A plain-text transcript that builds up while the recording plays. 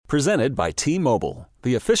Presented by T-Mobile,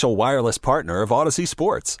 the official wireless partner of Odyssey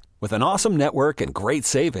Sports. With an awesome network and great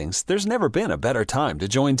savings, there's never been a better time to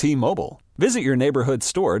join T-Mobile. Visit your neighborhood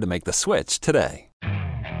store to make the switch today.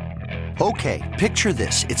 Okay, picture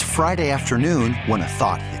this. It's Friday afternoon when a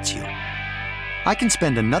thought hits you. I can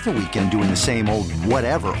spend another weekend doing the same old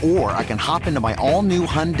whatever, or I can hop into my all-new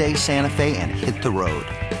Hyundai Santa Fe and hit the road.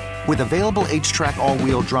 With available H-Track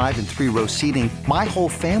all-wheel drive and 3-row seating, my whole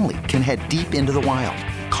family can head deep into the wild.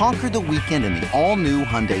 Conquer the weekend in the all-new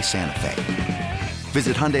Hyundai Santa Fe.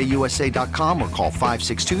 Visit HyundaiUSA.com or call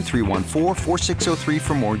 562-314-4603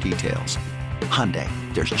 for more details. Hyundai,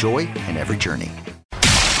 there's joy in every journey.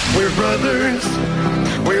 We're brothers,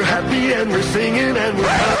 we're happy and we're singing and we're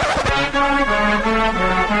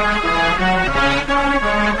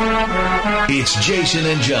It's Jason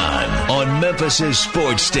and John on Memphis'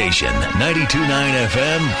 sports station, 92.9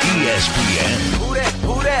 FM ESPN. Who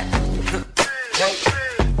that?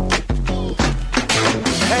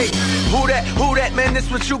 Hey, who that, man, this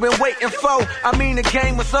what you been waiting for. I mean, the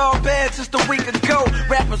game was all bad just a week ago.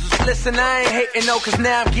 Rappers was listening, I ain't hating no, cause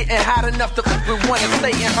now I'm getting hot enough to with one and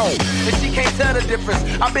staying home. And she can't tell the difference.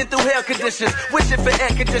 I've been through hell conditions, wishing for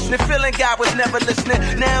air conditioning, feeling God was never listening.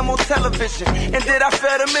 Now I'm on television, and did I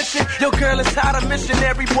fail to mention? Your girl is hot a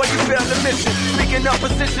missionary, boy, you failed the mission. Speaking of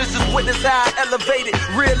positions, just witness how I elevated.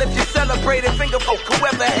 Real if you celebrate it, finger folk,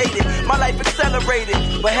 whoever hated. My life accelerated,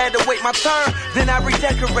 but had to wait my turn, then I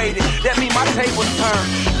redecorated. That mean my tables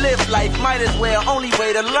turn. Live life, might as well. Only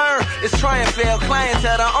way to learn is try and fail.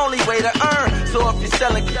 Clientele, the only way to earn. So if you're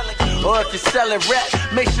selling, or if you're selling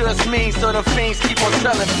rap, make sure it's mean so the fiends keep on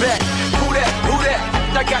selling back. Who that?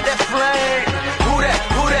 I got that flame. Who that?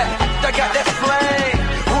 I got that flame.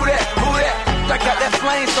 Who that? I got that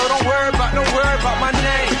flame. So don't worry about my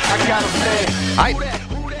name. I got a flame.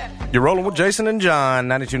 You're rolling with Jason and John,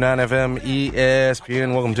 92.9 FM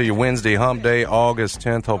ESPN. Welcome to your Wednesday hump day, August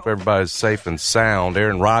 10th. Hope everybody's safe and sound.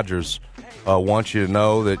 Aaron Rodgers wants you to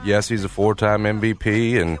know that, yes, he's a four-time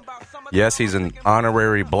MVP, and, yes, he's an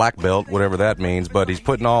honorary black belt, whatever that means, but he's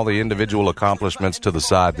putting all the individual accomplishments to the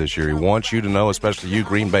side this year. He wants you to know, especially you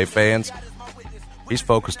Green Bay fans, he's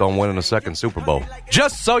focused on winning a second Super Bowl.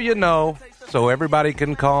 Just so you know, so everybody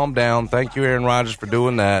can calm down. Thank you, Aaron Rodgers, for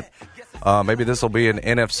doing that. Maybe this will be an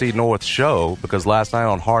NFC North show, because last night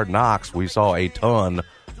on Hard Knocks we saw a ton,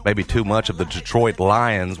 maybe too much, of the Detroit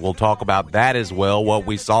Lions. We'll talk about that as well, what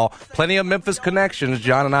we saw. Plenty of Memphis connections,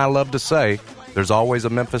 John and I love to say. There's always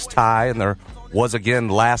a Memphis tie, and there was again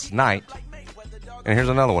last night. And here's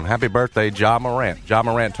another one. Happy birthday, Ja Morant. Ja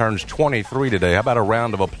Morant turns 23 today. How about a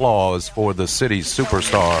round of applause for the city's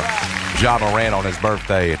superstar, Ja Morant, on his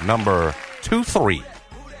birthday, number 23.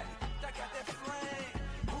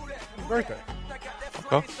 Birthday.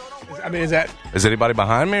 Okay. Is anybody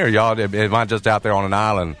behind me, or y'all? Am I just out there on an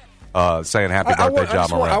island saying happy birthday, Ja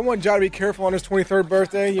Morant? I want Ja to be careful on his 23rd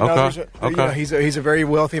birthday. He's a very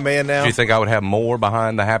wealthy man now. Do you think I would have more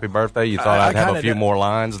behind the happy birthday? You thought I'd have a few more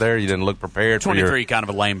lines there? You didn't look prepared 23, for your... kind of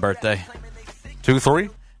a lame birthday. 2-3?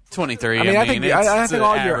 23. I think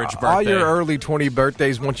all your early 20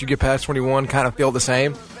 birthdays, once you get past 21, kind of feel the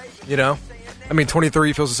same, you know? I mean,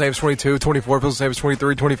 23 feels the same as 22, 24 feels the same as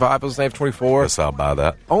 23, 25 feels the same as 24. Yes, I'll buy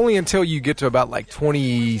that. Only until you get to about,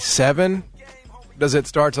 27 does it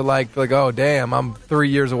start to, feel like, oh, damn, I'm 3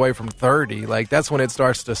 years away from 30. That's when it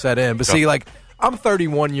starts to set in. But see, I'm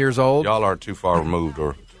 31 years old. Y'all aren't too far removed,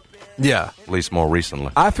 or yeah, at least more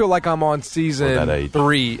recently. I feel like I'm on season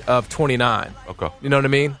 3 of 29. Okay. You know what I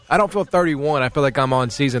mean? I don't feel 31. I feel like I'm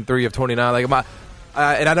on season 3 of 29.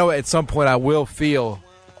 And I know at some point I will feel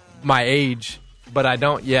my age, but I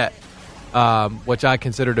don't yet, which I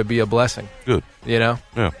consider to be a blessing. Good. You know?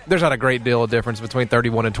 Yeah. There's not a great deal of difference between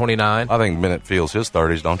 31 and 29. I think Bennett feels his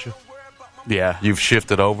 30s, don't you? Yeah. You've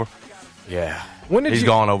shifted over? Yeah. He's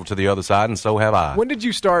gone over to the other side, and so have I. When did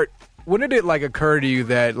you start... When did it occur to you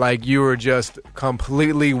that you were just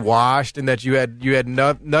completely washed and that you had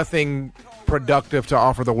nothing productive to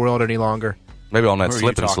offer the world any longer? Maybe on that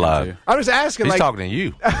slip and slide. I was asking. He's talking to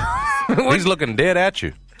you. He's looking dead at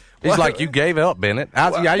you. He's like, you gave up, Bennett.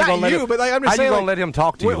 How you gonna let him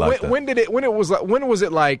talk to you like that? When was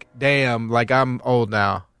it like, damn, I'm old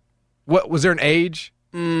now? What was there an age?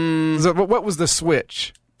 What was the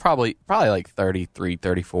switch? Probably 33,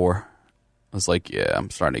 34. I was like, yeah,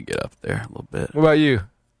 I'm starting to get up there a little bit. What about you?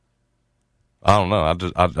 I don't know.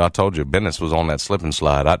 I told you, Bennett was on that slip and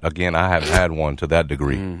slide. I haven't had one to that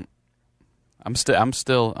degree. I'm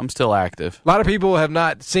still active. A lot of people have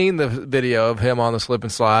not seen the video of him on the slip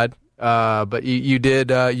and slide, but you did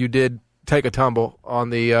take a tumble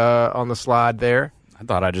on the slide there. I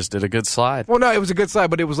thought I just did a good slide. Well, no, it was a good slide,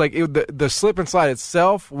 but it was like the slip and slide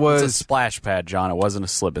itself was It's a splash pad, John. It wasn't a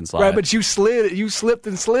slip and slide. right. But you slipped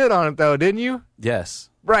and slid on it though, didn't you? yes.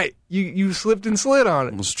 Right. You slipped and slid on I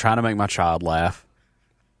it. was trying to make my child laugh.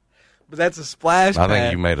 But that's a splash I pad.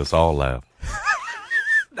 think you made us all laugh.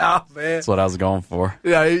 Nah, man. That's what I was going for.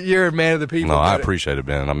 Yeah, you're a man of the people. No, I buddy. appreciate it,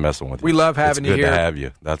 Ben. I'm messing with you. We love having it's you good here. to have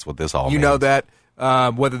you. That's what this all You means. know that.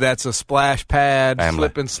 Whether that's a splash pad, Family.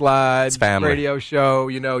 slip and slide, It's family. radio show,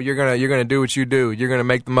 you're gonna do what you do. You're gonna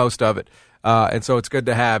make the most of it, and so it's good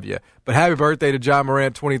to have you. But happy birthday to John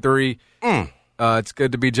Morant, 23. It's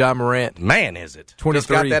good to be John Morant. Man, is it? 23. Just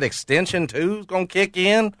got that extension, too, is going to kick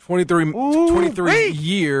in. 23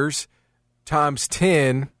 years times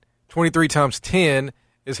 10. 23 times 10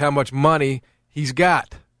 is how much money he's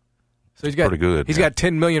got. So he's got Pretty good, He's yeah. got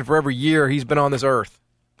 $10 million for every year he's been on this earth.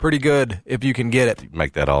 Pretty good if you can get it.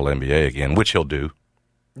 Make that all NBA again, which he'll do.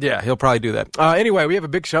 Yeah, he'll probably do that. Anyway, we have a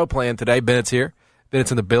big show planned today. Bennett's here.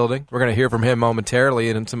 Bennett's in the building. We're going to hear from him momentarily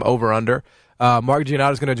and some over-under. Mark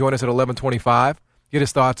Giannotto is going to join us at 11:25. Get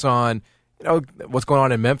his thoughts on what's going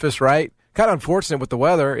on in Memphis, right? Kind of unfortunate with the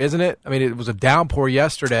weather, isn't it? I mean, it was a downpour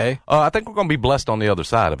yesterday. I think we're going to be blessed on the other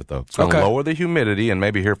side of it, though. It's going to Okay. lower the humidity, and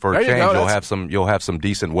maybe here for a There you change, go. you'll have some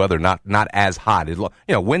decent weather, not as hot.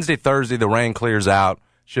 Wednesday, Thursday, the rain clears out.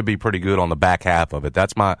 Should be pretty good on the back half of it.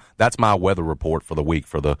 That's my weather report for the week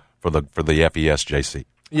for the FESJC.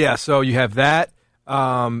 Yeah, so you have that,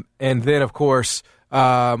 and then of course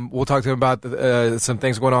we'll talk to him about some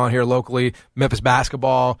things going on here locally, Memphis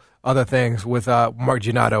basketball, other things with Mark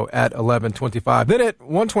Giannotto at 11:25. Then at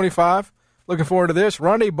 1:25, looking forward to this.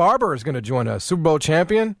 Rondé Barber is going to join us, Super Bowl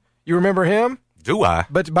champion. You remember him? Do I?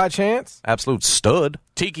 But by chance, Absolute stud.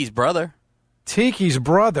 Tiki's brother. Tiki's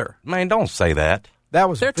brother. Man, don't say that. That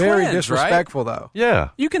was They're very twins, disrespectful, though. Yeah.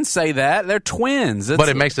 You can say that. They're twins. But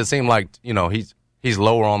it makes it seem like, he's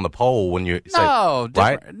lower on the pole when you say, No,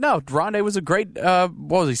 right? No, Rondé was a great, what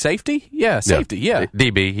was he, safety? Yeah, safety, yeah.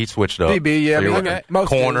 DB, he switched up. DB, yeah, So he I mean, went most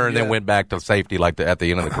corner do, and yeah. then went back to safety at the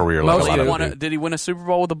end of the career. Most like a lot do. of them do. Did he win a Super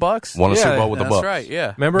Bowl with the Bucks? Won a Yeah, Super Bowl with the That's Bucks. right,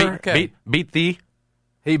 yeah. Remember? Beat the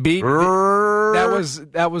He beat.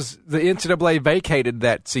 That was the NCAA vacated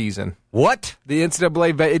that season. what? The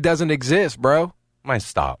NCAA, it doesn't exist, bro. Man,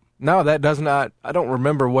 stop. No, that does not. I don't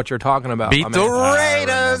remember what you're talking about. Beat my the man.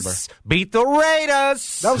 Raiders. Beat the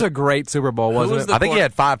Raiders. That was a great Super Bowl, wasn't was it? the- I think he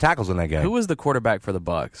had 5 tackles in that game. Who was the quarterback for the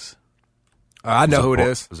Bucks? I know who it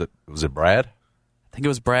is. Was it Brad? I think it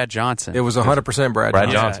was Brad Johnson. It was 100% Brad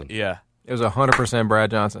Brad Johnson. Johnson. Yeah. It was 100%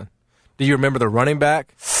 Brad Johnson. Do you remember the running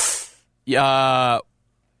back? Yeah.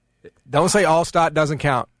 Don't say Allstott doesn't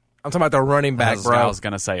count. I'm talking about the running back, I bro. was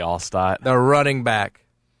going to say Allstott. The running back.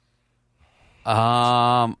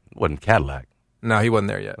 Wasn't Cadillac. No, he wasn't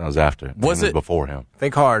there yet. That was after. Was it- before him?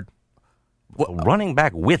 Think hard. Running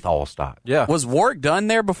back with Allstott. Yeah. Was Warwick done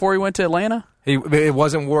there before he went to Atlanta? It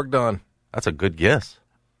wasn't work done. That's a good guess.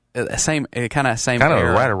 Same Kind of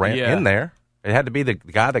era. right around Yeah. in there. It had to be the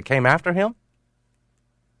guy that came after him.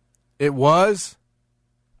 It was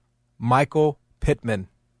Michael Pittman,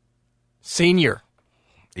 Sr.,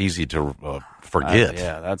 Easy to forget.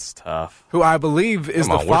 Yeah, that's tough. who I believe is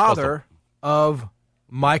Come the on, we're supposed father of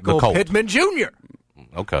Michael The Colt. Pittman Jr.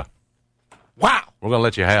 Okay. Wow. We're going to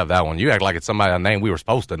let you have that one. You act like it's a name we were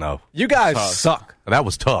supposed to know. You guys suck. That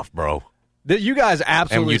was tough, bro. You guys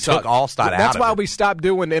absolutely And you suck. took Allstott out That's of why it. we stopped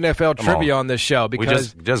doing NFL trivia on. on this show We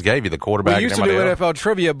because just gave you the quarterback. we used to and do everybody else. NFL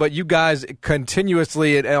trivia, but you guys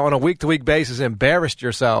continuously and on a week-to-week basis embarrassed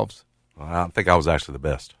yourselves. I think I was actually the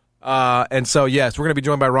best. And so, yes, we're going to be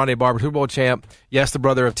joined by Rondé Barber, Super Bowl champ. Yes, the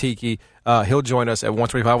brother of Tiki. He'll join us at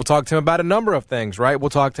 1:25. We'll talk to him about a number of things, right?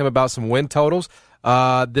 We'll talk to him about some win totals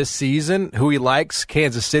this season, who he likes,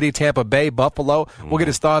 Kansas City, Tampa Bay, Buffalo. We'll get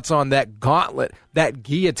his thoughts on that gauntlet, that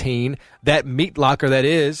guillotine, that meat locker that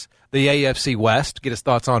is the AFC West. Get his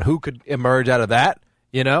thoughts on who could emerge out of that.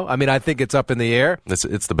 I think it's up in the air.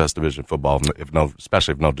 It's the best division of football,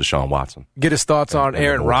 especially if no Deshaun Watson. Get his thoughts on and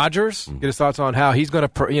Aaron the North. Rodgers. Get his thoughts on how he's going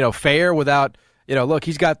to, fare without. Look,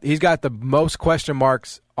 he's got the most question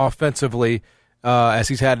marks offensively as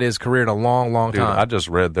he's had in his career in a long, long Dude, time. I just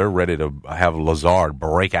read they're ready to have Lazard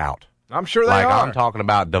break out. I'm sure they like are. I'm talking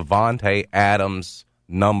about Devontae Adams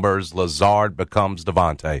numbers. Lazard becomes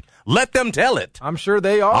Devontae. Let them tell it. I'm sure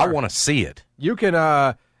they are. I want to see it. You can,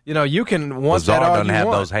 you can want Lazard that all doesn't you have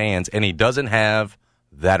want. those hands, and he doesn't have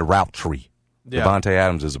that route tree. Yeah. Devontae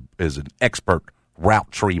Adams is an expert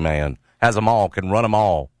route tree man. Has them all, can run them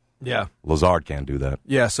all. Yeah. Lazard can't do that.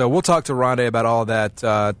 Yeah, so we'll talk to Rondé about all that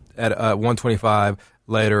at 1:25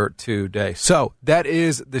 later today. So that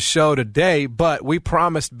is the show today, but we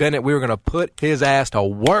promised Bennett we were going to put his ass to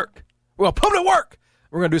work. We're going to put him to work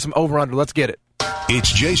We're going to do some over-under. Let's get it.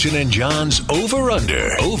 It's Jason and John's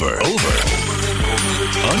over-under. Over. Under.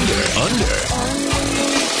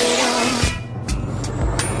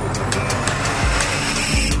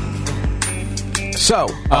 So,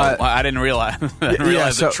 I didn't realize.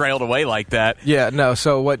 It trailed away like that. Yeah, no.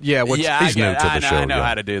 So what? Yeah, what's, he's new to the show. I know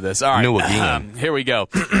how to do this. All right, new again. Here we go.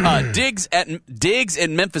 Diggs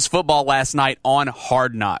in Memphis football last night on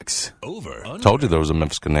Hard Knocks. Over. Under. Told you there was a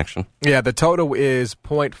Memphis connection. Yeah, the total is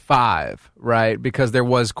 0.5, right? Because there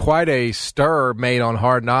was quite a stir made on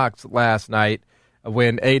Hard Knocks last night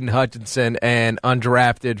when Aiden Hutchinson and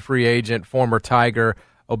undrafted free agent former Tiger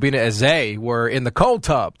Obinna Eze were in the cold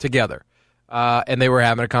tub together. And they were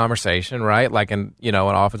having a conversation, right? Like an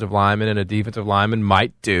offensive lineman and a defensive lineman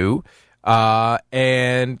might do.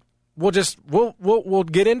 And we'll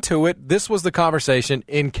get into it. This was the conversation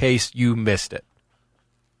in case you missed it.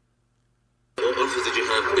 What offers did you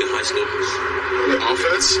have in high school?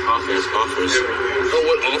 Offers. Oh,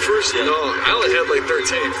 what offers? Yeah. No, I only had like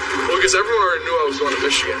 13. Well, because everyone already knew I was going to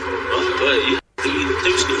Michigan. Oh, wait, you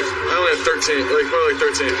I only had 13, probably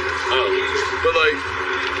 13. Oh. But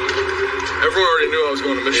everyone already knew I was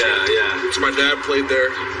going to Michigan. Yeah. So my dad played there.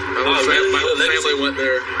 My whole family went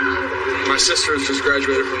there. My sisters just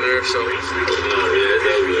graduated from there, so. Oh, yeah,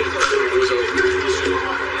 that's good.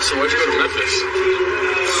 So why'd you go to Memphis?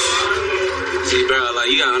 See, bro,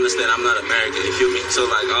 you gotta understand, I'm not American, you feel me? So,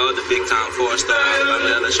 all the big-time four-star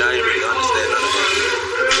Alabama, LSU, I didn't really understand none of that.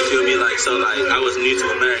 You feel me? I was new to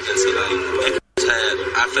America, so,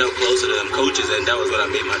 I felt closer to them coaches, and that was what I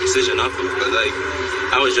made my decision off of. Because,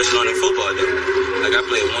 I was just learning football then. I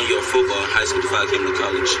played 1 year of football in high school before I came to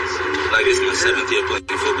college. This is my 7th year playing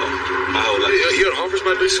football. My whole life. You had offers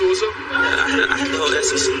by big schools, though? Yeah, I had the whole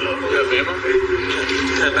SEC. You had Bama?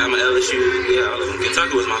 Yeah, Bama, LSU. Yeah, all of them.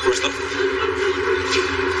 Kentucky was my first offer.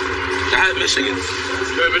 I had Michigan.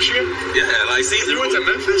 You had Michigan? Yeah, You went to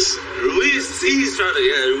Memphis? Ruiz tried to,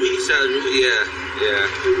 I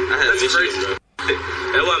had That's Michigan. crazy, bro.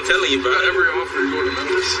 That's what I'm telling you, bro. Not every offer you going to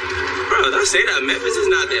Memphis? Bro, don't say that. Memphis is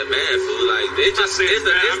not that bad, fool. It's the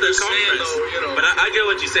conference. Though, But I get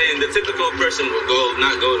what you're saying. The typical person would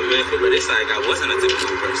not go to Memphis, but it's I wasn't a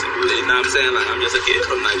typical person. You know what I'm saying? I'm just a kid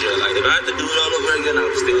from Nigeria. If I had to do it all over again, I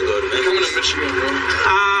would still go to Memphis. Coming to Michigan, bro.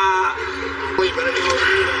 What you been in here for?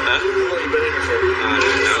 Huh? What you been in here for? I'm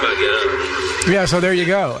about to get up. Yeah, so there you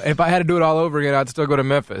go. If I had to do it all over again, I'd still go to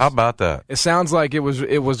Memphis. How about that? It sounds like it was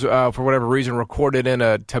for whatever reason recorded in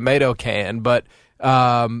a tomato can, but yes,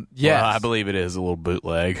 well, I believe it is a little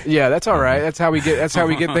bootleg. Yeah, that's all right. That's how we get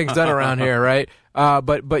things done around here, right?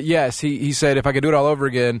 But yes, he said if I could do it all over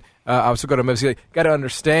again, I would still go to Memphis. Got to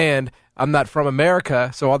understand, I'm not from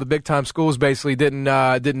America, so all the big time schools basically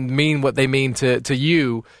didn't mean what they mean to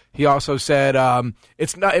you. He also said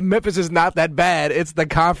Memphis is not that bad. It's the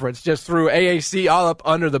conference. Just threw AAC all up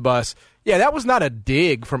under the bus. Yeah, that was not a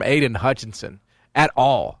dig from Aiden Hutchinson at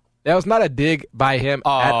all. That was not a dig by him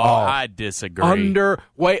at all. I disagree.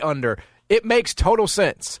 Way under. It makes total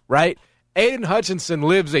sense, right? Aiden Hutchinson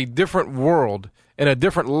lives a different world and a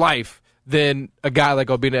different life than a guy like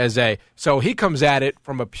Obinna Eze. So he comes at it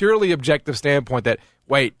from a purely objective standpoint that,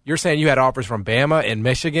 wait, you're saying you had offers from Bama and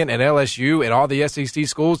Michigan and LSU and all the SEC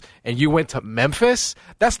schools and you went to Memphis?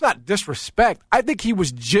 That's not disrespect. I think he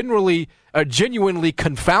was genuinely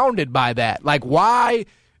confounded by that. Why,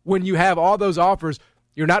 when you have all those offers,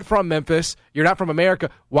 you're not from Memphis, you're not from America,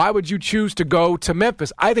 why would you choose to go to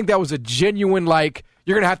Memphis? I think that was a genuine,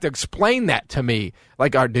 you're going to have to explain that to me.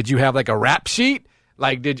 Did you have a rap sheet?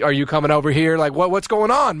 Are you coming over here? What's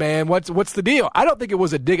going on, man? What's the deal? I don't think it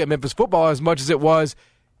was a dig at Memphis football as much as it was.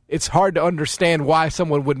 It's hard to understand why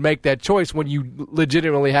someone would make that choice when you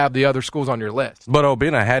legitimately have the other schools on your list. But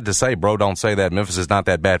Obinna had to say, bro, don't say that. Memphis is not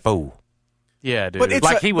that bad, fool. Yeah, dude.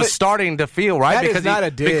 But he was starting to feel, right? That because is not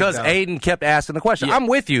a dig, because though. Aiden kept asking the question. Yeah. I'm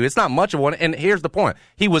with you. It's not much of one. And here's the point.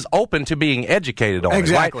 He was open to being educated on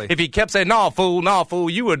Exactly. it, right? If he kept saying, nah,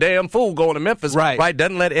 fool, you a damn fool going to Memphis, right?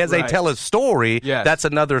 Doesn't let Eze tell his story. Yes. That's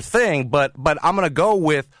another thing. But I'm going to go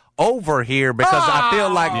with over here because I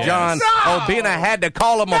feel like John Obinna had to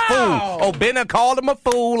call him a fool. Obinna called him a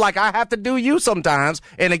fool like I have to do you sometimes.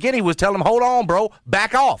 And again, he was telling him, hold on, bro,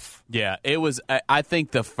 back off. Yeah, it was. I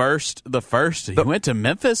think the first he went to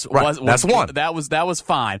Memphis. Right, that's one. That was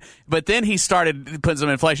fine. But then he started putting some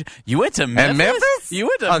inflation. You went to Memphis? And Memphis? You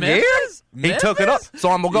went to again? Memphis? He took it up. So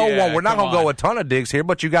I'm going to go one. We're not going to go on. a ton of digs here,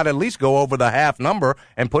 but you got to at least go over the half number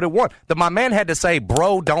and put it one. My man had to say,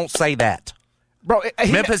 bro, don't say that. Bro,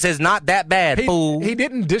 Memphis is not that bad, fool. He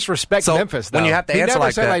didn't disrespect Memphis, though. When you have to answer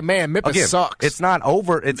like said, that, man, Memphis again, sucks. It's not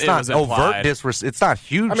overt disrespect. It's not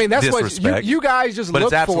huge. I mean, that's disrespect. what you guys just but look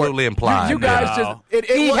for. But it's absolutely implied. You guys just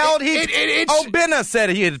Obinna said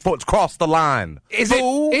he had crossed the line.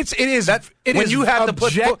 Fool. It is when you have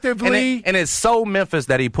objectively, to put and it's so Memphis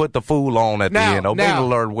that he put the fool on at the end. Obinna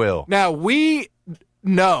learned well. Now we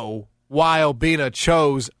know why Obinna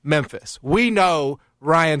chose Memphis. We know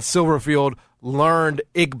Ryan Silverfield learned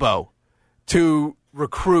Igbo to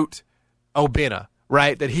recruit Obinna,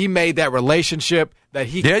 right? That he made that relationship that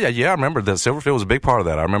he... Yeah, I remember that. Silverfield was a big part of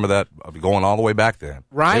that. I remember that going all the way back then.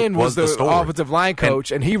 Ryan was the offensive line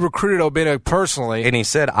coach, and he recruited Obinna personally. And he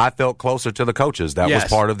said, I felt closer to the coaches. That was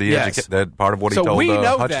part of the that part of what he told we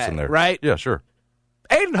know Hutchinson that, there. Right? Yeah, sure.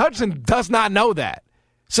 Aiden Hutchinson does not know that.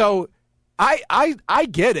 So... I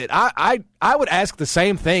get it. I would ask the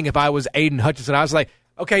same thing if I was Aiden Hutchinson. I was like,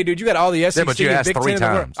 okay, dude, you got all the SEC but you and asked Big 3 Ten.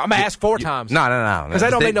 times. I'm gonna ask 4 times. No. Because that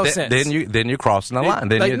don't make no sense. Then you're crossing the line.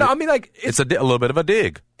 It's a little bit of a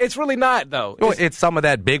dig. It's really not, though. It's some of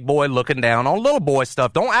that big boy looking down on little boy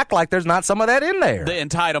stuff. Don't act like there's not some of that in there. The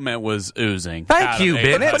entitlement was oozing. Thank you,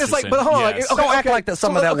 Bennett. But it's like, but hold on. Yes. Don't act like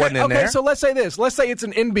some of that wasn't in there. Okay, so let's say this. Let's say it's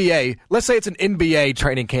an NBA. Let's say it's an NBA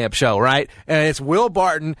training camp show, right? And it's Will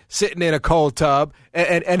Barton sitting in a cold tub,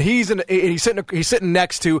 and he's sitting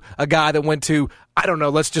next to a guy that went to, I don't know,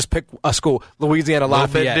 let's just pick a school, Louisiana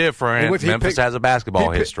Lafayette. A little bit different. Memphis has a basketball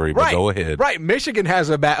history, but go ahead. Right. Michigan has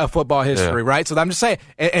a football history, right? So I'm just saying.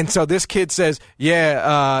 And so this kid says,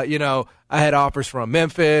 I had offers from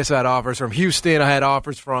Memphis, I had offers from Houston, I had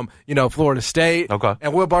offers from, Florida State. Okay.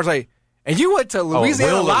 And Will Barton's like, and you went to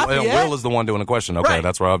Louisiana Lafayette? Will is the one doing the question. Okay, right.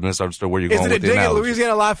 That's where I've misunderstood where you're going with the analogy. Is it a dig at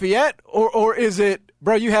Louisiana Lafayette? Or is it,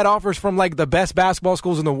 bro, you had offers from, like, the best basketball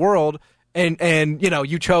schools in the world, and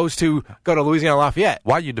you chose to go to Louisiana Lafayette?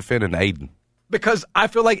 Why are you defending Aiden? Because I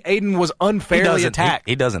feel like Aiden was unfairly attacked.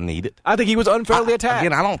 He doesn't need it. I think he was unfairly attacked.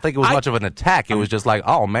 Again, I don't think it was much of an attack. It was just like,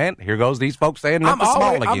 oh, man, here goes these folks saying Memphis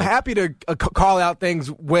small again. I'm happy to call out things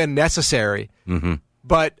when necessary. Mm-hmm.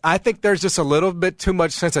 But I think there's just a little bit too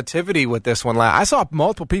much sensitivity with this one. I saw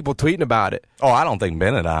multiple people tweeting about it. Oh, I don't think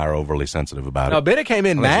Bennett and I are overly sensitive about it. No, Bennett came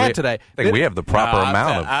in mad today. I think we have the proper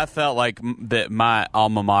amount of... I felt like that my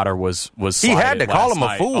alma mater was he had to call him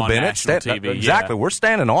a fool, Bennett. TV. Exactly. Yeah. We're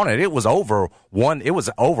standing on it. It was over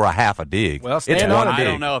a half a dig. Well, it's one dig. I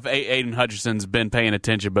don't know if Aiden Hutchinson's been paying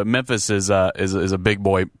attention, but Memphis is a big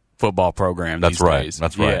boy football program these days.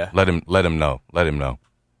 That's right. Yeah. Let him know.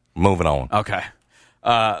 Moving on. Okay.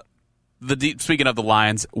 Speaking of the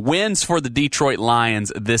Lions, wins for the Detroit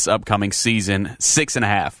Lions this upcoming season,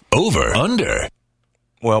 6.5. Over, under.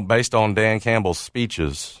 Well, based on Dan Campbell's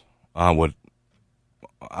speeches, I would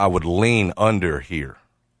lean under here.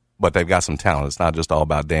 But they've got some talent. It's not just all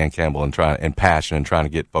about Dan Campbell and passion and trying to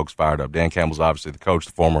get folks fired up. Dan Campbell's obviously the coach,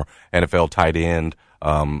 the former NFL tight end.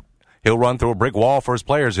 He'll run through a brick wall for his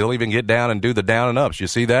players. He'll even get down and do the down and ups. You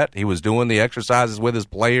see that? He was doing the exercises with his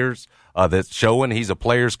players. That's showing he's a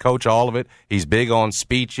player's coach, all of it. He's big on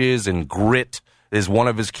speeches, and grit is one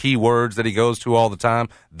of his key words that he goes to all the time.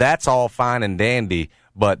 That's all fine and dandy,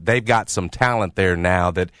 but they've got some talent there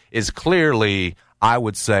now that is clearly, I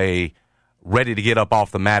would say, ready to get up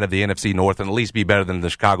off the mat of the NFC North and at least be better than the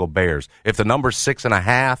Chicago Bears. If the number's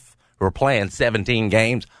 6.5, who are playing 17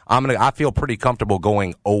 games, I feel pretty comfortable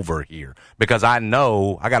going over here because I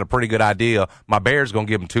know I got a pretty good idea. My Bears going to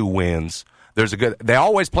give them 2 wins. They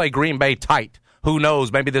always play Green Bay tight. Who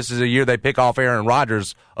knows? Maybe this is a year they pick off Aaron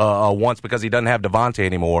Rodgers once because he doesn't have Devontae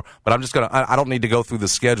anymore. But I don't need to go through the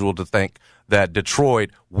schedule to think that Detroit,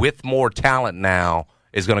 with more talent now,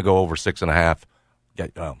 is going to go over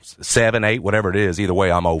 6.5, 7, 8, whatever it is. Either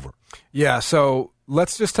way, I'm over. Yeah. So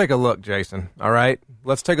let's just take a look, Jason. All right,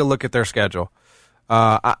 let's take a look at their schedule.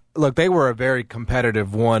 Look, they were a very competitive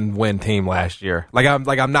 1-win team last year.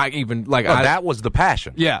 I'm not even that was the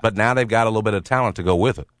passion. Yeah, but now they've got a little bit of talent to go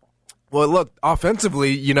with it. Well, look,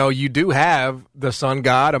 offensively, you do have the sun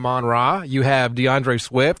god Amon-Ra. You have DeAndre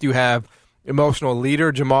Swift. You have emotional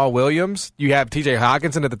leader Jamal Williams. You have T.J.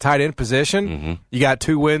 Hockenson at the tight end position. Mm-hmm. You got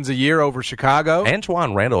 2 wins a year over Chicago.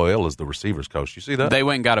 Antoine Randall is the receivers coach. You see that? They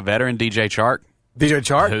went and got a veteran, DJ Chark.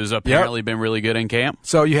 Who's apparently been really good in camp.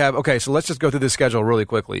 So you have, so let's just go through this schedule really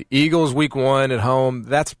quickly. Eagles week 1 at home.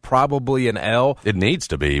 That's probably an L. It needs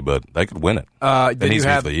to be, but they could win it. Then you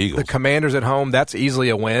have the Commanders at home. That's easily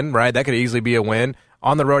a win, right? That could easily be a win.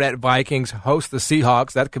 On the road at Vikings, host the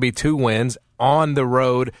Seahawks. That could be 2 wins. On the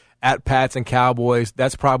road at Pats and Cowboys.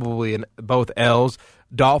 That's probably both L's.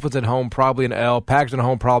 Dolphins at home, probably an L. Packers at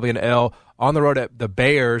home, probably an L. On the road at the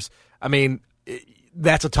Bears. I mean,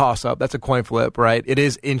 that's a toss-up. That's a coin flip, right? It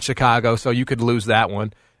is in Chicago, so you could lose that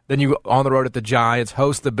one. Then you on the road at the Giants,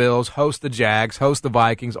 host the Bills, host the Jags, host the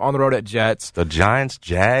Vikings, on the road at Jets. The Giants,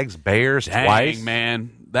 Jags, Bears, twice.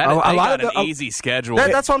 Man. They got an easy schedule.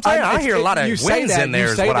 That's what I'm saying. I hear a lot of wins in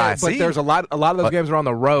there is what I see. But there's a lot of those games are on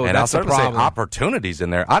the road. And that's the problem. Say opportunities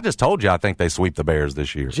in there. I just told you I think they sweep the Bears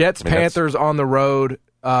this year. Jets, Panthers on the road,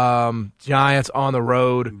 Giants on the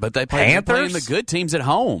road. But they playing the good teams at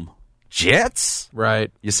home. Jets?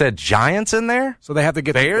 Right. You said Giants in there? So they have to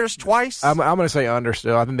get Bears twice? I'm going to say under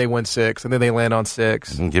still. I think they win 6, and then they land on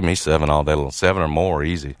 6. Give me 7 all day. 7 or more,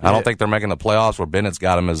 easy. Yeah. I don't think they're making the playoffs where Bennett's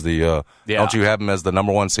got them as the don't you have them as the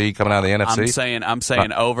number 1 seed coming out of the NFC? I'm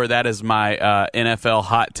saying over. That is my NFL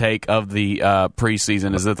hot take of the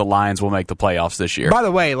preseason is that the Lions will make the playoffs this year. By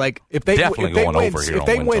the way, like if they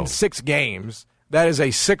win 6 games, that is a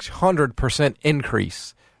 600%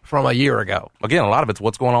 increase from a year ago. Again, a lot of it's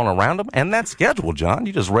what's going on around them and that schedule, John.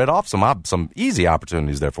 You just read off some easy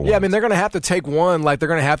opportunities there for one. Yeah, I mean, they're going to have to take one. Like, they're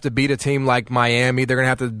going to have to beat a team like Miami. They're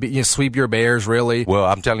going to have to sweep your Bears, really. Well,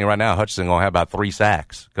 I'm telling you right now, Hutchinson going to have about 3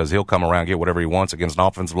 sacks because he'll come around and get whatever he wants against an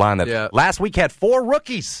offensive line that last week had 4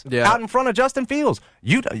 rookies out in front of Justin Fields.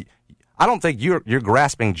 I don't think you're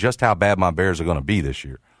grasping just how bad my Bears are going to be this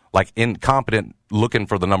year. Like incompetent, looking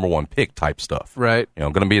for the number 1 pick type stuff. Right.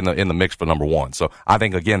 Going to be in the mix for number 1. So I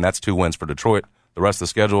think, again, that's 2 wins for Detroit. The rest of the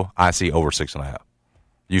schedule, I see over 6.5.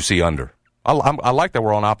 You see under. I like that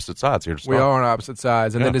we're on opposite sides here. We are on opposite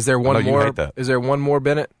sides. And then is there one more? Is there one more,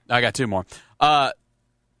 Bennett? I got 2 more.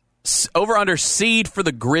 Over under seed for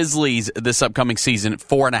the Grizzlies this upcoming season at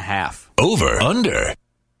 4.5. Over under.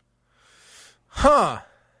 Huh.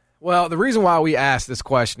 Well, the reason why we asked this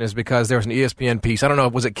question is because there was an ESPN piece. I don't know,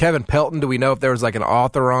 was it Kevin Pelton? Do we know if there was like an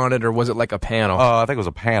author on it, or was it like a panel? I think it was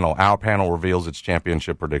a panel. Our panel reveals its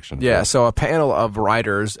championship predictions. Yeah, so a panel of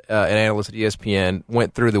writers and analysts at ESPN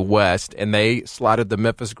went through the West, and they slotted the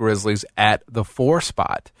Memphis Grizzlies at the 4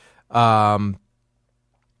 spot. So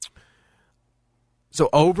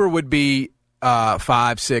over would be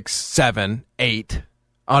 5, 6, 7, 8.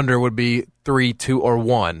 Under would be 3, 2, or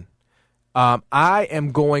 1. I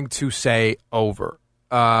am going to say over,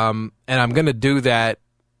 and I'm going to do that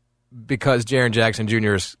because Jaren Jackson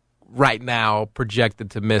Jr. is right now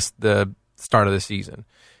projected to miss the start of the season.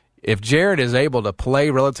 If Jaren is able to play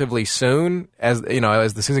relatively soon, as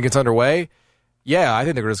the season gets underway, I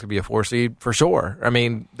think the Grizzlies could be a 4 seed for sure. I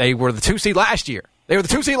mean, they were the 2 seed last year. And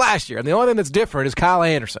the only thing that's different is Kyle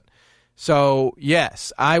Anderson. So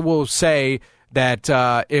yes, I will say that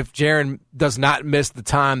if Jaren does not miss the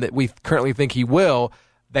time that we currently think he will,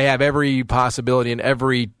 they have every possibility and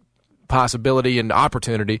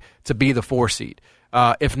opportunity to be the 4 seed.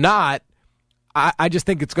 If not, I just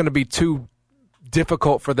think it's going to be too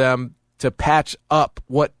difficult for them to patch up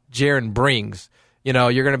what Jaren brings. You're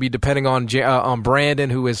going to be depending on Brandon,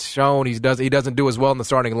 who has shown he doesn't do as well in the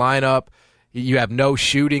starting lineup. You have no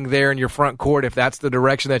shooting there in your front court if that's the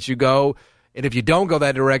direction that you go. And if you don't go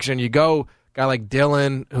that direction, you go guy like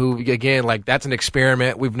Dylan, who, again, like that's an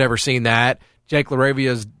experiment. We've never seen that. Jake LaRavia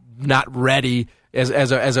is not ready as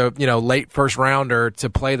a late first rounder to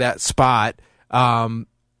play that spot. I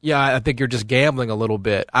think you're just gambling a little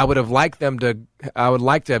bit. I would like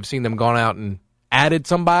to have seen them gone out and added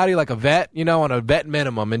somebody like a vet, on a vet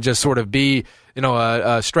minimum, and just sort of be,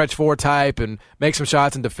 a stretch 4 type and make some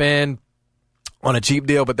shots and defend on a cheap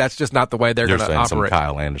deal, but that's just not the way they're going to operate. Some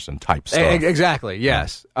Kyle Anderson type stuff. Exactly,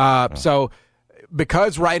 yes. So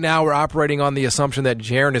because right now we're operating on the assumption that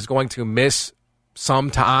Jaren is going to miss some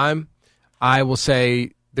time, I will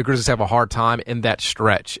say the Grizzlies have a hard time in that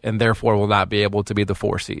stretch and therefore will not be able to be the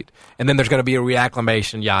 4 seed. And then there's going to be a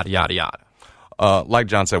reacclimation, yada, yada, yada. Like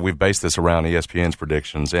John said, we've based this around ESPN's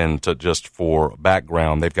predictions, and just for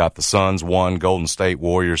background, they've got the Suns 1, Golden State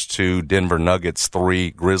Warriors 2, Denver Nuggets 3,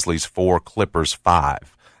 Grizzlies 4, Clippers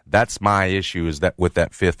 5. That's my issue is that with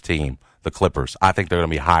that 5th team, the Clippers. I think they're going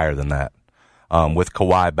to be higher than that. With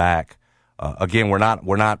Kawhi back, again, we're not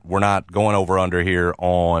going over under here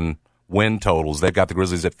on win totals. They've got the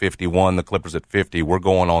Grizzlies at 51, the Clippers at 50. We're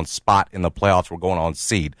going on spot in the playoffs. We're going on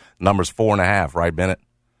seed. Number's 4.5, right, Bennett?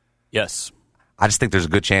 Yes. I just think there's a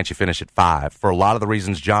good chance you finish at 5. For a lot of the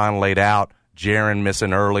reasons John laid out, Jaren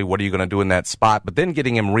missing early, what are you going to do in that spot? But then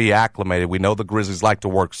getting him reacclimated. We know the Grizzlies like to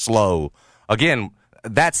work slow. Again,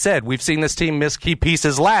 that said, we've seen this team miss key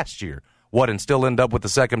pieces last year. And still end up with the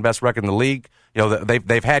second-best record in the league?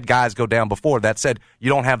 They've had guys go down before. That said, you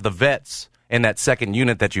don't have the vets in that second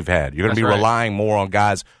unit that you've had. You're going to be relying more on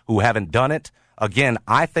guys who haven't done it. Again,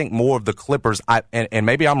 I think more of the Clippers, and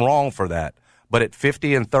maybe I'm wrong for that, but at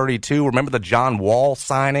 50-32, remember the John Wall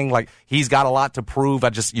signing? Like, he's got a lot to prove.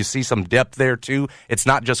 You see some depth there, too. It's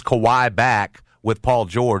not just Kawhi back with Paul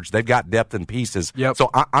George. They've got depth in pieces. Yep. So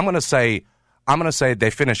I'm going to say they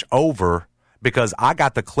finish over because I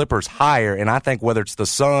got the Clippers higher, and I think whether it's the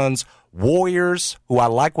Suns, Warriors, who I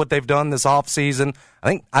like what they've done this offseason,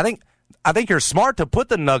 I think you're smart to put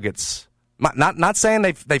the Nuggets. Not saying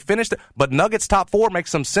they finished it, but Nuggets top 4 makes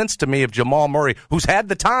some sense to me if Jamal Murray, who's had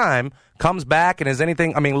the time, comes back and is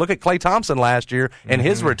anything. I mean, look at Klay Thompson last year and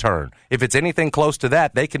his return. If it's anything close to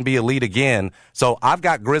that, they can be elite again. So I've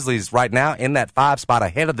got Grizzlies right now in that 5 spot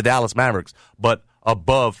ahead of the Dallas Mavericks, but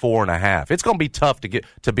above 4.5. It's going to be tough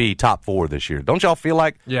to be top 4 this year. Don't y'all feel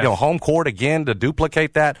like home court again to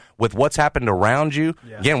duplicate that with what's happened around you?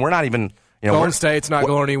 Yeah. Again, we're not even. Golden State's not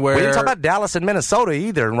going anywhere. We didn't talk about Dallas and Minnesota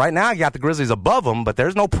either. And right now, you got the Grizzlies above them, but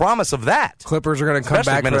there's no promise of that. Clippers are going to come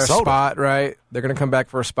back for a spot, right? They're going to come back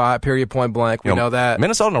for a spot, period, point blank. We know that.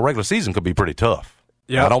 Minnesota in the regular season could be pretty tough.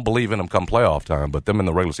 Yeah, I don't believe in them come playoff time, but them in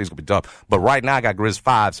the regular season could be tough. But right now, I got Grizz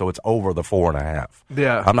 5, so it's over the 4.5.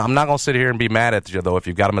 Yeah. I'm not going to sit here and be mad at you, though, if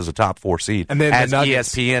you've got them as a top 4 seed, and then as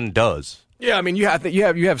ESPN does. Yeah, I mean, you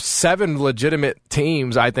have 7 legitimate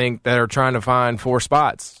teams, I think, that are trying to find 4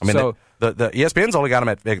 spots. I mean, the ESPN's only got them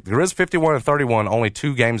at the Grizz 51-31, only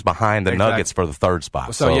 2 games behind the Nuggets for the 3rd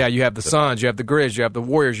spot. So yeah, you have the Suns, you have the Grizz, you have the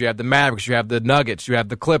Warriors, you have the Mavericks, you have the Nuggets, you have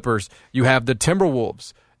the Clippers, you have the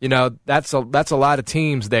Timberwolves. That's a lot of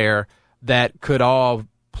teams there that could all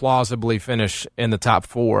plausibly finish in the top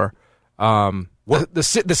 4. The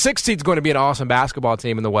 6th seed's going to be an awesome basketball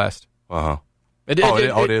team in the West. It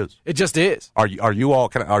is. It just is. Are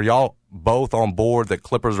y'all both on board that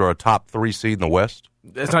Clippers are a top 3 seed in the West?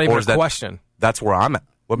 It's not even a question. That's where I'm at.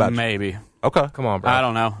 What about maybe? You? Okay, come on, bro. I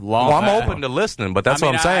don't know. I'm open to listening, but that's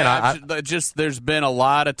what I'm saying. Just there's been a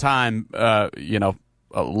lot of time, a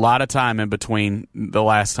lot of time in between the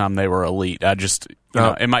last time they were elite.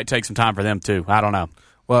 It might take some time for them too. I don't know.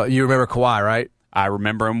 Well, you remember Kawhi, right? I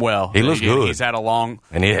remember him well. He looks good. He's had a long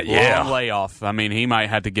layoff. I mean, he might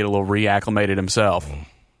have to get a little reacclimated himself.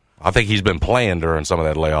 I think he's been playing during some of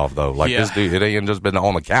that layoff, though. This dude, it ain't just been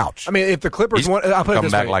on the couch. I mean, if the Clippers want, I'll put it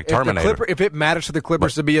this way: like Terminator. If it matters to the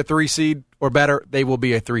Clippers to be a 3 seed or better, they will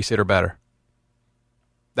be a 3 seed or better.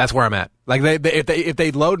 That's where I'm at. Like if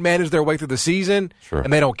they load manage their way through the season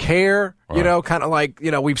and they don't care, kind of like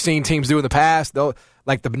we've seen teams do in the past. They'll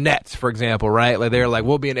like the Nets, for example, right? Like they're like,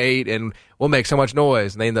 we'll be an 8 and we'll make so much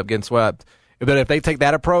noise, and they end up getting swept. But if they take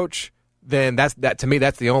that approach, then that to me,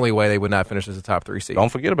 that's the only way they would not finish as a top 3 seed.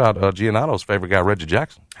 Don't forget about Giannato's favorite guy, Reggie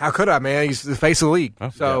Jackson. How could I, man? He's the face of the league.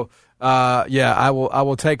 So, I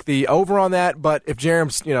will take the over on that. But if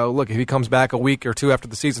Jerem's, if he comes back a week or 2 after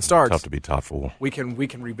the season starts, tough to be top 4. We can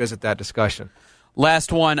revisit that discussion.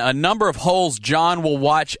 Last one, a number of holes John will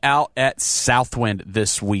watch out at Southwind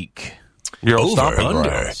this week. Your old stomping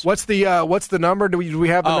grounds. What's the number? Do we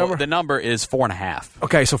have the number? The number is 4.5.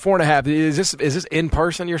 Okay, so 4.5. Is this in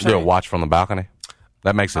person? You're saying? Do a watch from the balcony.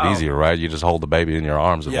 That makes it easier, right? You just hold the baby in your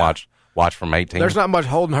arms and watch from 18. There's not much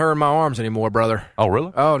holding her in my arms anymore, brother. Oh,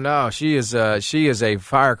 really? Oh no, she is a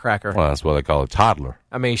firecracker. Well, that's what they call a toddler.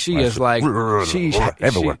 I mean, she is like she's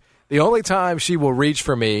everywhere. The only time she will reach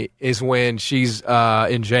for me is when she's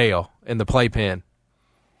in jail in the playpen.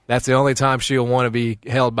 That's the only time she'll want to be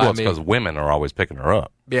held by me. It's because women are always picking her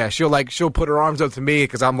up. Yeah, she'll put her arms up to me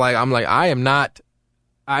because I'm like I am not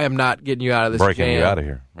getting you out of this. Breaking you out of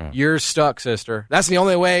here. Yeah. You're stuck, sister. That's the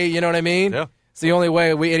only way. You know what I mean? Yeah. It's the only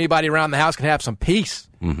way anybody around the house can have some peace.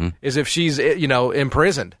 Mm-hmm. Is if she's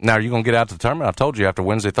imprisoned. Now, are you going to get out to the tournament? I've told you after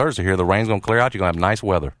Wednesday, Thursday here, the rain's going to clear out. You're going to have nice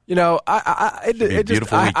weather.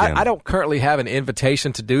 I don't currently have an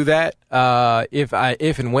invitation to do that. If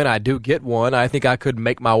and when I do get one, I think I could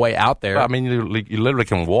make my way out there. Well, I mean, you literally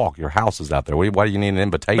can walk. Your house is out there. Why do you need an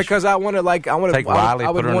invitation? Because I want to take Riley,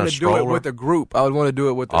 I would want to do it with a group. I would want to do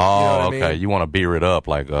it with. Okay. You want to beer it up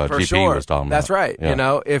like GP was talking about. That's right.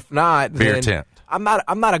 Yeah. If not, beer tent. I'm not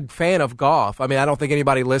a fan of golf. I mean, I don't think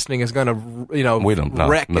anybody listening is going to, we don't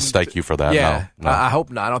mistake you for that. Yeah, no. I hope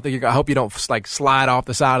not. I hope you don't slide off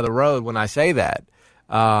the side of the road when I say that.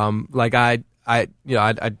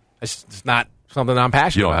 It's not something I'm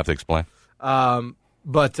passionate. You don't about. have to explain.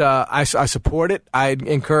 But I support it. I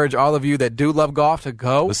encourage all of you that do love golf to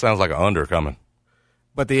go. This sounds like an under coming.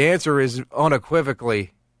 But the answer is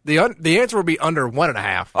unequivocally the answer would be under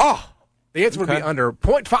 1.5. Oh, the answer would be under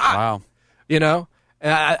 0.5. Wow. And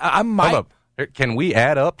I might. Hold up. Can we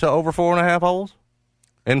add up to over 4.5 holes?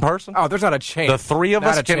 in person? Oh, there's not a chance. The three of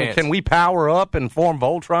Not us, a chance. can we power up and form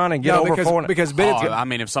Voltron and get over because Bennett's I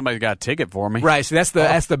mean, if somebody's got a ticket for me. right. So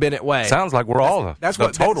that's the Bennett way. Sounds like we're all That's the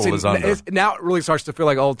what total is under. Now it really starts to feel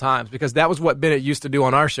like old times because that was what Bennett used to do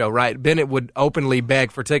on our show, right? Bennett would openly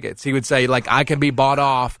beg for tickets. He would say, like, I can be bought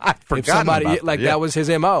off if somebody that was his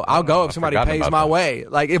MO. I'll go if somebody pays my way.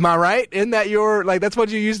 Like, am I right? Isn't that that's what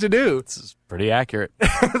you used to do? It's pretty accurate.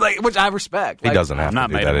 Like, which I respect. He doesn't have I'm to not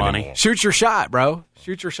do made that of money. anymore. Shoot your shot, bro.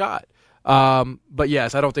 Shoot your shot. But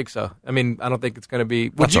yes, I don't think so. I mean, I don't think it's going to be.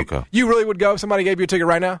 That's okay. You really would go if somebody gave you a ticket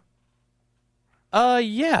right now?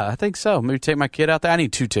 Yeah, I think so. Maybe take my kid out there. I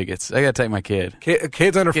need 2 tickets. I got to take my kid.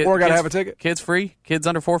 Kids under 4 got to have a ticket? Kids free? Kids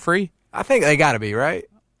under 4 free? I think they got to be, right?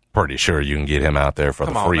 Pretty sure you can get him out there for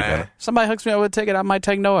Come the on, free man. Bennett. Somebody hooks me up with a ticket, I might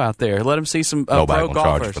take Noah out there. Let him see some Nobody pro will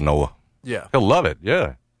charge golfers. for Noah. Yeah. He'll love it,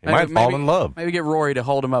 yeah. He might fall in love. Maybe get Rory to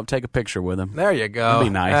hold him up, take a picture with him. There you go. That'd be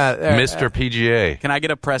nice. Mr. PGA. Can I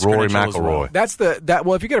get a press Rory credential as well? McIlroy.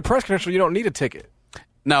 Well, if you get a press credential, you don't need a ticket.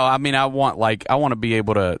 No, I mean I want to be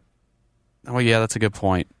able to. Oh yeah, that's a good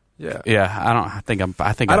point. Yeah. Yeah, I don't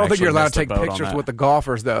think you're allowed to take pictures with the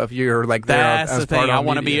golfers though. If you're like there that's as the thing. part of I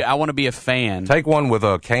want to media. be. I want to be a fan. Take one with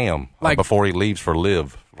a Cam before he leaves for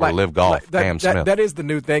Live Golf. Cam Smith. That is the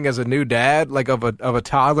new thing as a new dad, like of a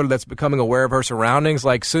toddler that's becoming aware of her surroundings.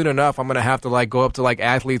 Like soon enough, I'm gonna have to like go up to like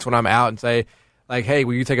athletes when I'm out and say, like, hey,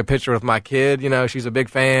 will you take a picture with my kid? You know, she's a big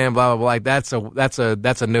fan. Blah blah blah. Like that's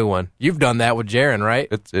a new one. You've done that with Jaron, right?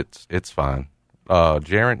 It's fine.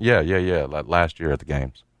 Jaron, yeah. Like last year at the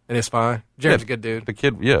games. And it's fine. Jaron's a good dude. The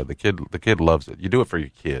kid loves it. You do it for your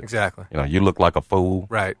kid. Exactly. You know, you look like a fool.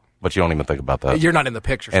 Right. But you don't even think about that. You're not in the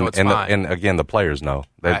picture, so it's fine. And again, the players know.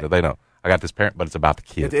 They know. I got this parent, but it's about the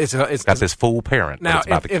kid. It's got this fool parent, but it's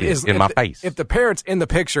about the kid in my face. If the parent's in the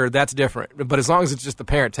picture, that's different. But as long as it's just the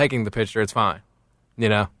parent taking the picture, it's fine. You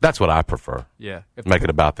know? That's what I prefer. Yeah. Make it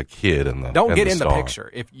about the kid and the Don't get in the the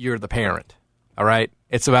picture if you're the parent. All right?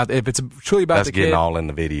 It's truly about the kid. That's getting all in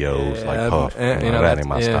the videos like Puff. That ain't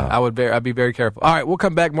my style. I'd be very careful. All right, we'll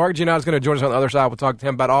come back. Mark Giannotto is going to join us on the other side. We'll talk to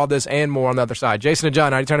him about all this and more on the other side. Jason and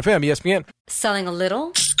John, 90 FM, ESPN. Selling a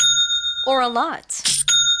little or a lot?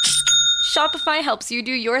 Shopify helps you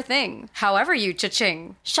do your thing, however you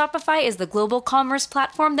cha-ching. Shopify is the global commerce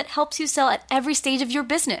platform that helps you sell at every stage of your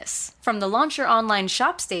business. From the launch your online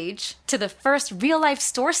shop stage, to the first real-life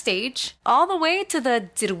store stage, all the way to the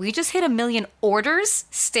did we just hit 1 million orders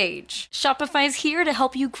stage. Shopify's here to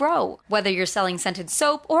help you grow. Whether you're selling scented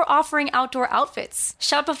soap or offering outdoor outfits,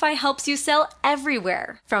 Shopify helps you sell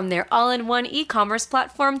everywhere. From their all-in-one e-commerce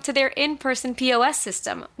platform to their in-person POS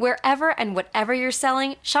system, wherever and whatever you're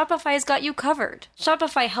selling, Shopify's got you covered.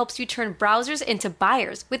 Shopify helps you turn browsers into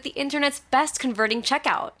buyers with the internet's best converting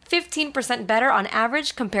checkout. 15% better on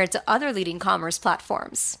average compared to other leading commerce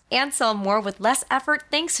platforms. And sell more with less effort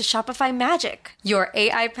thanks to Shopify Magic, your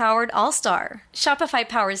AI-powered all-star. Shopify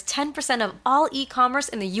powers 10% of all e-commerce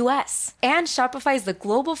in the U.S. And Shopify is the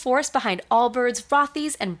global force behind Allbirds,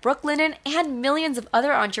 Rothy's, and Brooklinen, and millions of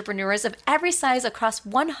other entrepreneurs of every size across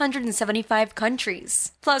 175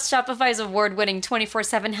 countries. Plus, Shopify's award-winning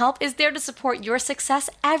 24/7 help is there to support your success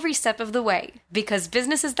every step of the way. Because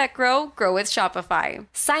businesses that grow, grow with Shopify.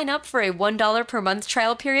 Sign up for a $1 per month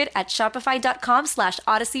trial period at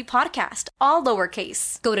shopify.com/Odyssey Podcast, all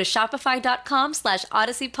lowercase. Go to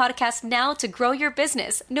shopify.com/Odyssey Podcast now to grow your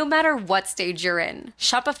business, no matter what stage you're in.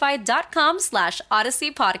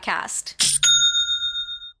 Shopify.com/Odyssey Podcast.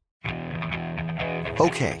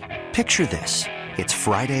 Okay, picture this. It's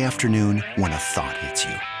Friday afternoon when a thought hits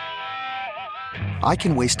you. I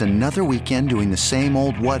can waste another weekend doing the same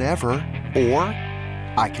old whatever, or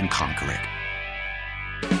I can conquer it.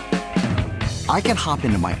 I can hop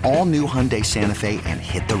into my all-new Hyundai Santa Fe and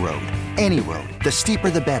hit the road. Any road. The steeper,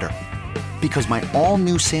 the better. Because my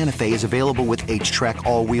all-new Santa Fe is available with H-Track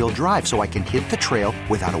all-wheel drive, so I can hit the trail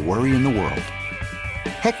without a worry in the world.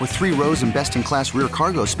 Heck, with 3 rows and best-in-class rear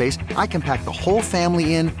cargo space, I can pack the whole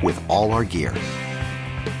family in with all our gear.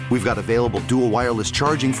 We've got available dual wireless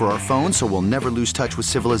charging for our phones, so we'll never lose touch with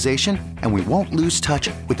civilization, and we won't lose touch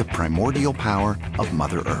with the primordial power of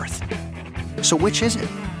Mother Earth. So which is it?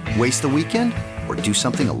 Waste the weekend or do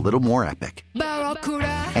something a little more epic?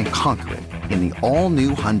 And conquer it in the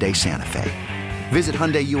all-new Hyundai Santa Fe. Visit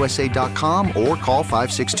HyundaiUSA.com or call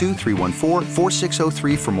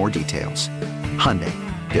 562-314-4603 for more details. Hyundai,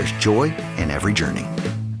 there's joy in every journey.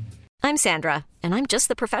 I'm Sandra, and I'm just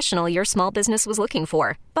the professional your small business was looking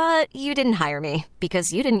for. But you didn't hire me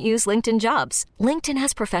because you didn't use LinkedIn Jobs. LinkedIn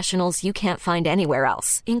has professionals you can't find anywhere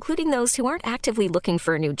else, including those who aren't actively looking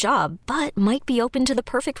for a new job, but might be open to the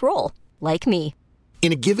perfect role, like me.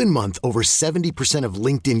 In a given month, over 70% of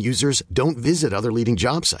LinkedIn users don't visit other leading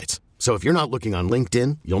job sites. So if you're not looking on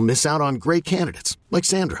LinkedIn, you'll miss out on great candidates like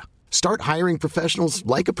Sandra. Start hiring professionals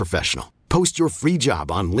like a professional. Post your free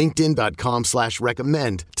job on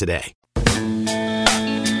linkedin.com/recommend today.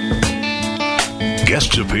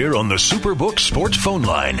 Guests appear on the Superbook Sports phone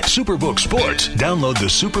line. Superbook Sports. Download the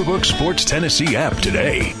Superbook Sports Tennessee app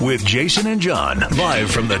today with Jason and John, live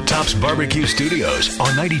from the Tops Barbecue Studios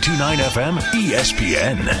on 92.9 FM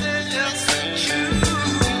ESPN.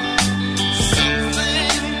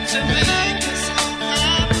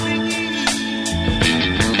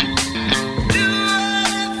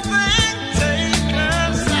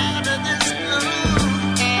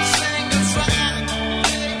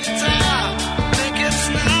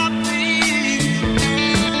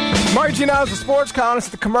 Marty Gianno's the sports columnist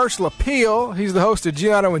at the Commercial Appeal. He's the host of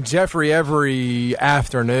Gianno and Jeffrey every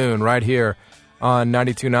afternoon right here on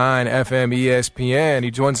 92.9 FM ESPN. He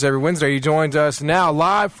joins us every Wednesday. He joins us now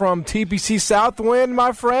live from TPC Southwind,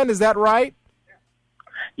 my friend. Is that right?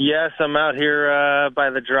 Yes, I'm out here by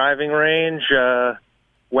the driving range.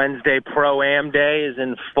 Wednesday Pro-Am Day is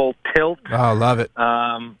in full tilt. Oh, love it.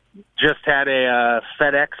 Just had a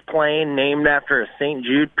FedEx plane named after a St.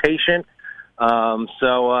 Jude patient.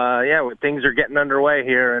 Things are getting underway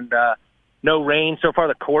here, and no rain so far.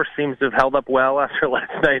 The course seems to have held up well after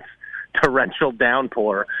last night's torrential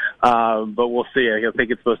downpour, but we'll see. I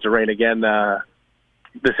think it's supposed to rain again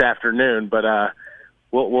this afternoon, but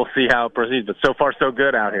we'll see how it proceeds. But so far, so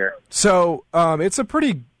good out here. So it's a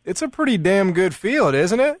pretty damn good field,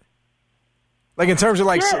 isn't it? Like in terms of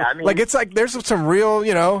it's like there's some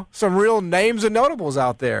real names and notables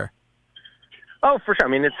out there. Oh, for sure. I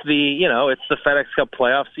mean, it's the FedEx Cup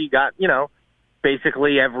playoffs. So you got,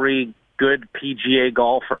 basically every good PGA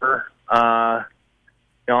golfer on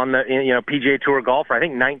the, PGA Tour golfer. I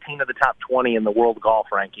think 19 of the top 20 in the world golf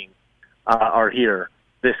ranking are here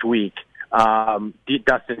this week.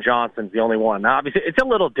 Dustin Johnson's the only one. Now, obviously, it's a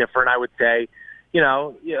little different, I would say.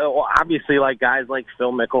 Obviously, like guys like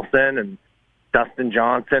Phil Mickelson and Dustin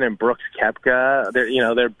Johnson and Brooks Koepka,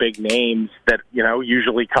 they're big names that,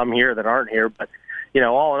 usually come here that aren't here. But,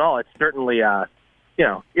 all in all, it's certainly,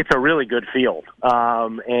 it's a really good field. This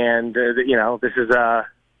is a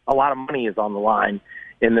lot of money is on the line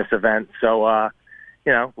in this event. So,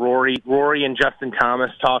 Rory and Justin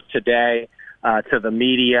Thomas talked today to the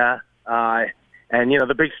media.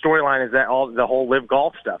 The big storyline is that the whole Live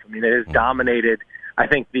Golf stuff. I mean, it has dominated, I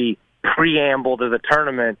think, the preamble to the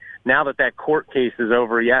tournament. Now that court case is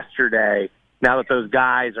over yesterday, now that those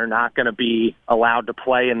guys are not going to be allowed to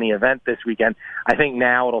play in the event this weekend, I think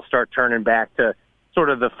now it'll start turning back to sort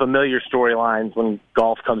of the familiar storylines when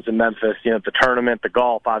golf comes to Memphis. The tournament, the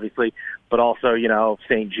golf, obviously, but also,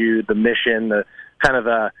 St. Jude, the Mission, the kind of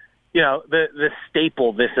the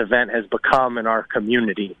staple this event has become in our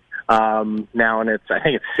community now, and I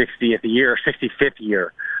think it's 65th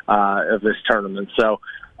year of this tournament. So,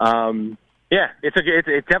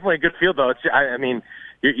 it's definitely a good field, though.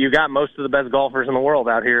 You got most of the best golfers in the world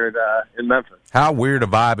out here in Memphis. How weird a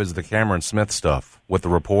vibe is the Cameron Smith stuff with the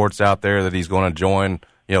reports out there that he's going to join,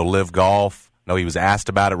 Live Golf? No, he was asked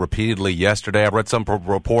about it repeatedly yesterday. I read some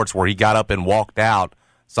reports where he got up and walked out.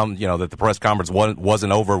 That the press conference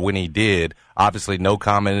wasn't over when he did. Obviously, no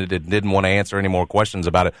commented and didn't want to answer any more questions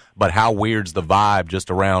about it. But how weird's the vibe just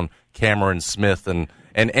around Cameron Smith and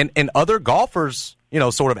other golfers,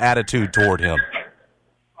 sort of attitude toward him?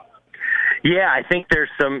 Yeah, I think there's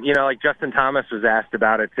some, like Justin Thomas was asked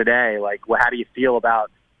about it today. Like, how do you feel about,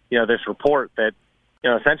 this report that,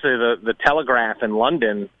 essentially the Telegraph in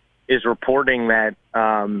London is reporting that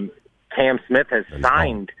Cam Smith has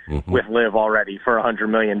signed with Live already for $100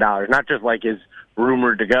 million. Not just like is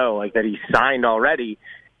rumored to go, like that he signed already.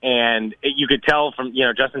 And you could tell from,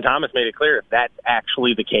 Justin Thomas made it clear if that's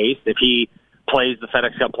actually the case, if he plays the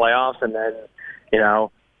FedEx Cup playoffs and then,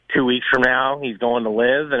 2 weeks from now he's going to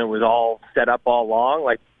Live and it was all set up all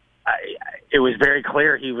along, it was very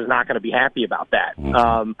clear he was not going to be happy about that.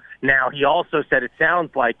 Now, he also said it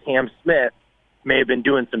sounds like Cam Smith may have been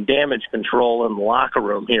doing some damage control in the locker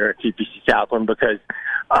room here at TPC Southland because,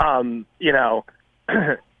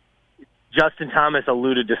 Justin Thomas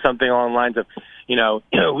alluded to something along the lines of,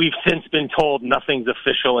 we've since been told nothing's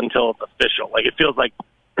official until it's official. Like, it feels like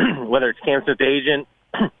whether it's Cam Smith's agent,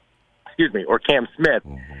 or Cam Smith,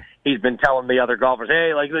 he's been telling the other golfers,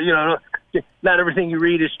 hey, not everything you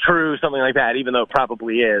read is true, something like that, even though it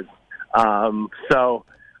probably is. I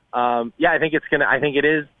think it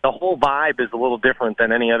is. The whole vibe is a little different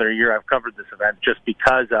than any other year I've covered this event just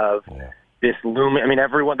because of this looming. I mean,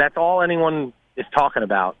 everyone, that's all anyone is talking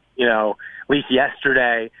about, at least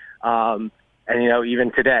yesterday. And,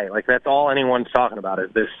 even today, like, that's all anyone's talking about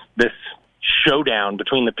is this showdown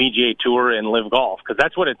between the PGA Tour and LIV Golf, because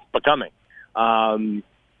that's what it's becoming.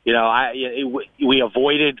 We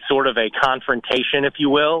avoided sort of a confrontation, if you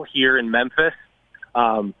will, here in Memphis.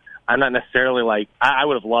 I'm not necessarily like I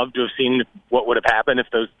would have loved to have seen what would have happened if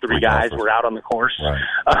those three guys were out on the course.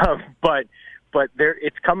 Right. But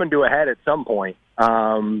it's coming to a head at some point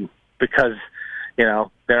because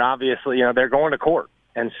they're obviously they're going to court,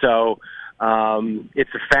 and so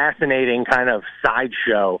it's a fascinating kind of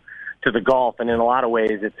sideshow to the golf, and in a lot of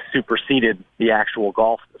ways, it's superseded the actual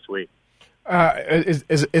golf this week.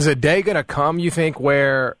 Is a day going to come, you think,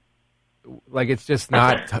 where like it's just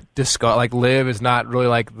not discussed? Like LIV is not really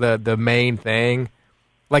like the main thing,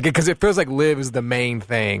 like because it feels like LIV is the main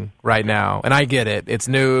thing right now, and I get it. It's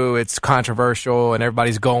new, it's controversial, and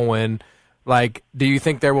everybody's going. Like, do you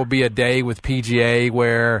think there will be a day with PGA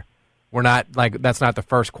where we're not like that's not the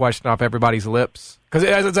first question off everybody's lips? Because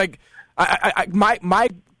it's like my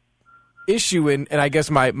issue and I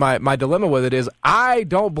guess my dilemma with it is I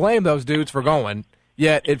don't blame those dudes for going,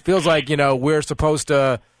 yet it feels like we're supposed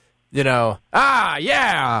to to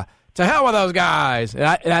hell with those guys, and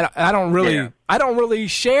I don't really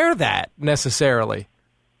share that necessarily.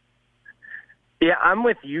 Yeah, I'm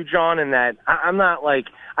with you, John, in that I'm not like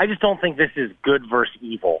I just don't think this is good versus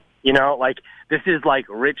evil. Like this is like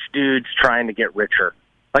rich dudes trying to get richer.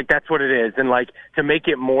 Like, that's what it is. And, like, to make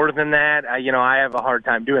it more than that, I have a hard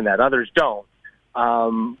time doing that. Others don't.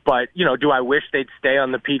 But, do I wish they'd stay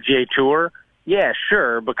on the PGA Tour? Yeah,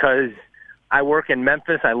 sure, because I work in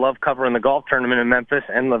Memphis. I love covering the golf tournament in Memphis.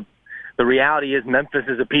 And the reality is Memphis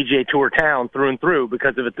is a PGA Tour town through and through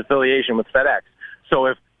because of its affiliation with FedEx. So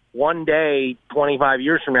if one day, 25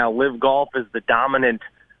 years from now, LIV Golf is the dominant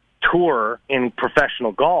tour in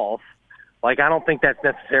professional golf, like, I don't think that's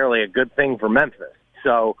necessarily a good thing for Memphis.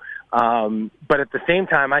 So, but at the same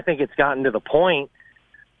time, I think it's gotten to the point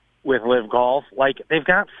with LIV Golf, like they've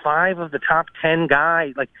got 5 of the top 10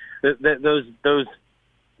 guys, like those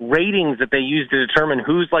ratings that they use to determine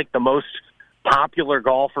who's like the most popular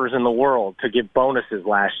golfers in the world to give bonuses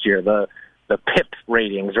last year, the PIP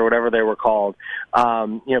ratings or whatever they were called.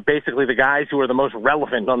 Basically the guys who are the most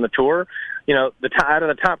relevant on the tour. Out of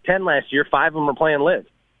the top 10 last year, 5 of them are playing LIV.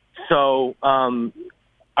 So,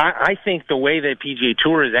 I think the way the PGA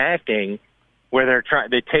Tour is acting, where they're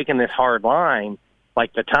taking this hard line,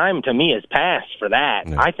 like the time to me has passed for that.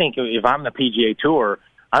 Yeah. I think if I'm the PGA Tour,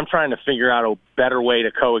 I'm trying to figure out a better way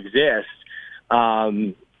to coexist.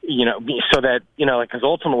 So that because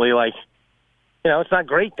ultimately, it's not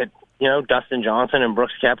great that Dustin Johnson and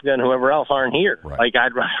Brooks Koepka and whoever else aren't here. Right. Like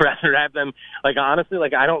I'd rather have them. Like honestly,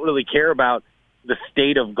 like I don't really care about the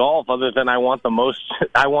state of golf other than I want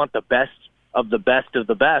the best of the best of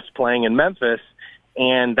the best playing in Memphis,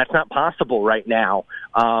 and that's not possible right now.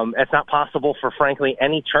 It's not possible for, frankly,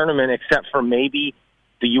 any tournament except for maybe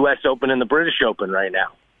the U.S. Open and the British Open right now.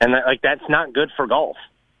 And that's not good for golf.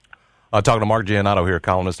 Talking to Mark Giannotto here,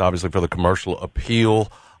 columnist, obviously, for the Commercial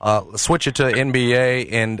Appeal. Switch it to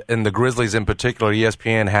NBA and the Grizzlies in particular.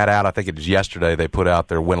 ESPN had out, I think it was yesterday, they put out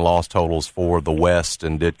their win-loss totals for the West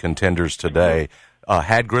and did contenders today.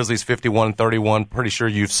 Had Grizzlies 51-31. Pretty sure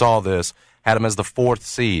you saw this. Had them as the 4th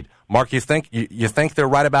seed. Mark, you think they're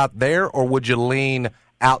right about there, or would you lean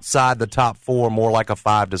outside the top 4, more like a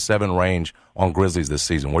 5 to 7 range on Grizzlies this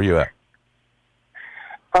season? Where are you at?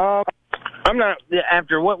 I'm not.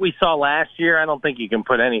 After what we saw last year, I don't think you can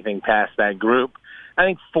put anything past that group. I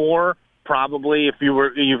think 4 probably. If you were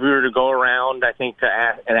to go around, I think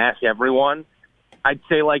ask everyone, I'd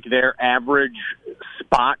say like their average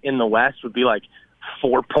spot in the West would be like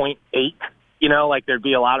 4.8. There'd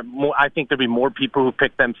be a lot of more. I think there'd be more people who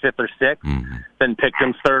pick them 5th or 6th than pick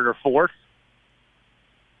them 3rd or 4th.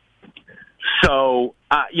 So,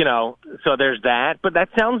 so there's that. But that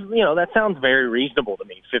sounds very reasonable to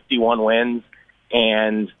me. 51 wins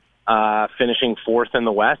and finishing 4th in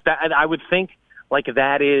the West. I would think like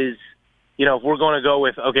that is, if we're going to go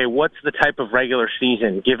with, okay, what's the type of regular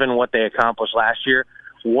season given what they accomplished last year?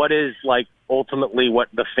 What is like ultimately what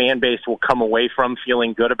the fan base will come away from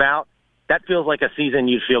feeling good about? That feels like a season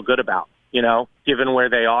you'd feel good about, given where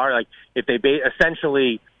they are. Like if they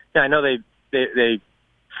essentially, I know they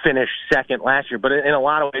finished 2nd last year, but in a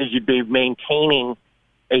lot of ways you'd be maintaining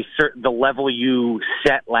the level you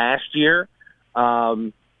set last year.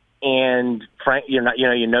 And Frank, you're not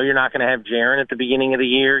going to have Jaren at the beginning of the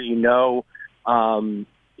year. At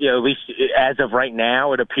least as of right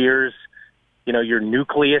now, it appears, your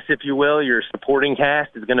nucleus, if you will, your supporting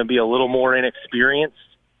cast is going to be a little more inexperienced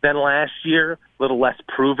than last year, a little less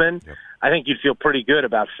proven. Yep. I think you'd feel pretty good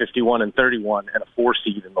about 51-31 and a 4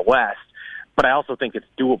 seed in the West. but I also think it's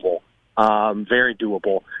doable, very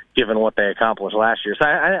doable, given what they accomplished last year. So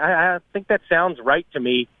I think that sounds right to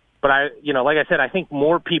me. But like I said, I think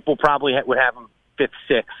more people probably would have them 5th,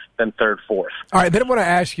 6th than 3rd, 4th. All right, then I want to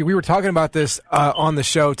ask you, we were talking about this on the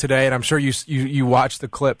show today, and I'm sure you watched the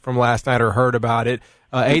clip from last night or heard about it.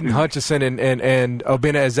 Aiden Hutchinson and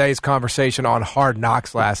Obinna Eze's conversation on Hard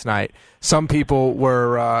Knocks last night. Some people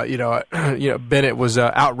were, Bennett was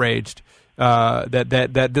outraged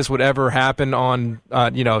that this would ever happen on,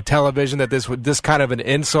 television, that this kind of an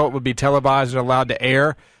insult would be televised and allowed to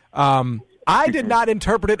air. I did not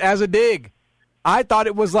interpret it as a dig. I thought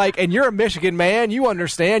it was like, and you're a Michigan man, you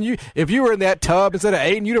understand. If you were in that tub instead of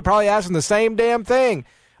Aiden, you'd have probably asked him the same damn thing.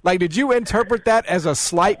 Like, did you interpret that as a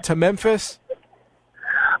slight to Memphis?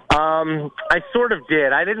 I sort of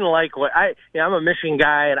did. I didn't like I'm a Michigan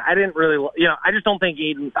guy, and I didn't really, I just don't think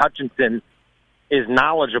Aiden Hutchinson is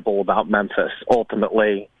knowledgeable about Memphis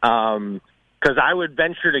ultimately. Because I would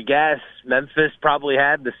venture to guess Memphis probably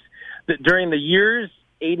had this during the years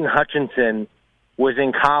Aiden Hutchinson was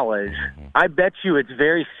in college. I bet you it's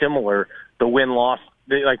very similar, the win-loss,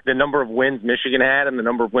 the number of wins Michigan had and the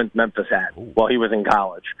number of wins Memphis had while he was in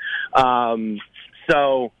college.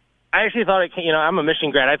 So I actually thought I'm a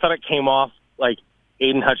Michigan grad. I thought it came off like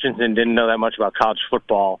Aiden Hutchinson didn't know that much about college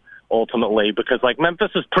football ultimately, because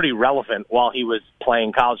Memphis was pretty relevant while he was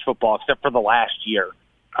playing college football, except for the last year.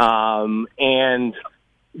 And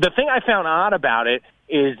the thing I found odd about it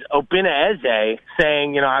is Obinna Eze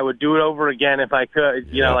saying, I would do it over again if I could,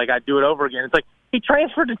 I'd do it over again. It's like, he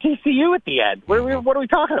transferred to TCU at the end. What are we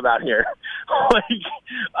talking about here?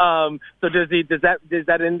 So is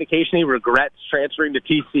that an indication he regrets transferring to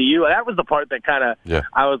TCU? That was the part that kind of,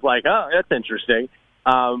 I was like, oh, that's interesting.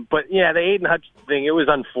 But yeah, the Aiden Hutchinson thing, it was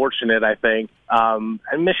unfortunate, I think.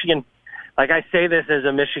 And Michigan, I say this as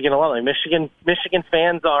a Michigan alumni, Michigan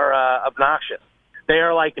fans are obnoxious. They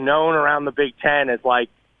are known around the Big Ten as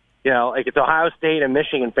it's Ohio State and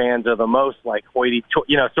Michigan fans are the most hoity,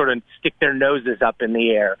 sort of stick their noses up in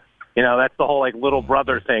the air. That's the whole little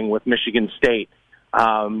brother thing with Michigan State.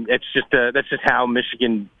 That's just how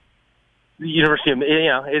Michigan University,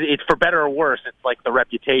 it's for better or worse. It's the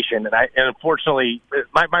reputation. And unfortunately,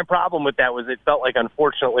 my problem with that was it felt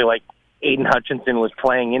unfortunately, Aiden Hutchinson was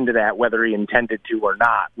playing into that, whether he intended to or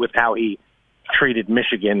not, with how he treated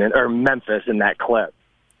Michigan or Memphis in that clip.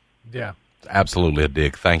 Yeah. Absolutely a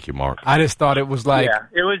dig. Thank you, Mark. I just thought it was it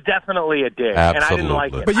was definitely a dig, absolutely. And I didn't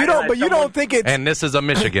like it. But you don't think it's... And this is a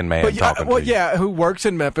Michigan man talking to you. Who works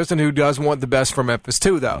in Memphis and who does want the best for Memphis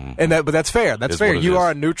too, though. Mm-hmm. But that's fair. That's fair. You are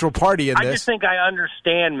a neutral party in this. I just think I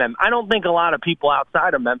understand Memphis. I don't think a lot of people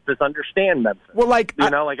outside of Memphis understand Memphis. Well,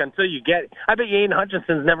 until you get... I bet Aiden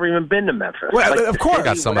Hutchinson's never even been to Memphis. Well, of course.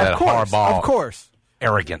 Got some of that hardball. Of course.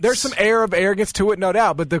 Arrogance. There's some air of arrogance to it, no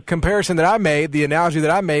doubt. But the comparison that I made, the analogy that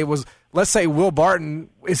I made was, let's say Will Barton,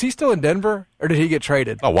 is he still in Denver or did he get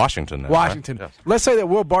traded? Oh, Washington. Washington. Right? Yes. Let's say that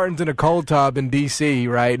Will Barton's in a cold tub in D.C.,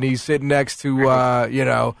 right, and he's sitting next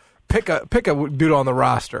to, pick a dude on the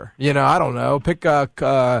roster. I don't know. Pick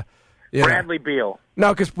a Bradley Beal.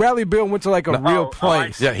 No, because Bradley Beal went to real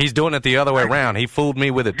place. Yeah, he's doing it the other way around. He fooled me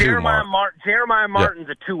with it too, Mark. Jeremiah Martin's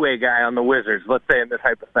a two-way guy on the Wizards, let's say in this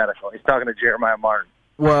hypothetical. He's talking to Jeremiah Martin.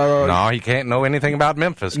 Well, no, he can't know anything about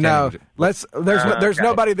Memphis. No, there's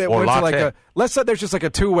nobody that went to let's say there's just a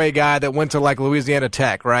two-way guy that went to Louisiana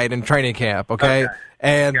Tech, right, in training camp, okay?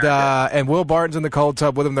 And Will Barton's in the cold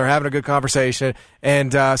tub with him. They're having a good conversation,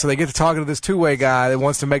 and so they get to talking to this two-way guy that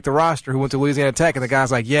wants to make the roster who went to Louisiana Tech, and the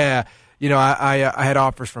guy's like, yeah, I had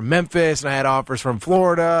offers from Memphis, and I had offers from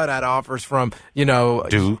Florida, and I had offers from,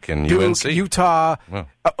 Duke and UNC. Utah. Yeah.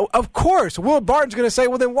 Of course, Will Barton's going to say,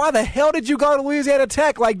 well, then why the hell did you go to Louisiana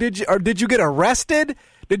Tech? Did you get arrested?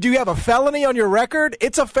 Did you have a felony on your record?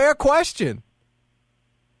 It's a fair question.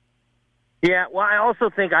 Yeah, well, I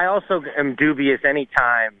also am dubious any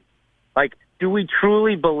time. Do we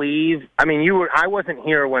truly believe? I mean, I wasn't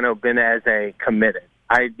here when Obinna Eze committed.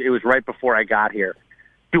 It was right before I got here.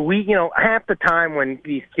 Do we, half the time when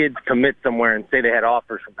these kids commit somewhere and say they had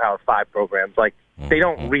offers from Power 5 programs, they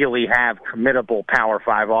don't really have committable Power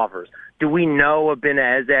 5 offers. Do we know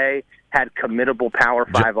Obinna Eze had committable Power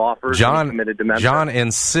 5 offers when he committed to Memphis? John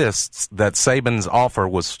insists that Saban's offer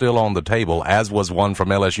was still on the table, as was one from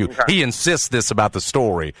LSU. Okay. He insists this about the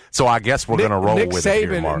story, so I guess we're going to roll with it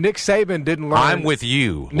here, Mark. Nick Saban didn't learn. I'm with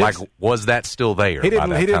you. Was that still there? He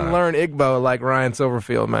didn't learn Igbo like Ryan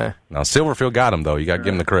Silverfield, man. No, Silverfield got him, though. You got to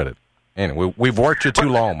give him the credit. Anyway, we've worked you too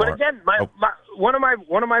long, Mark. But again, one of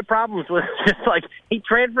my problems was just he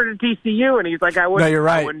transferred to TCU, and he's like, I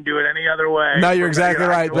wouldn't do it any other way. No, you're exactly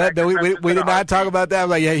right. We did not talk about that.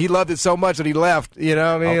 Yeah, he loved it so much that he left. You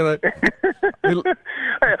know what I mean?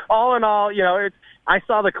 All in all, I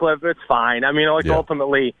saw the clip. It's fine. I mean,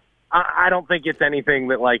 ultimately, I don't think it's anything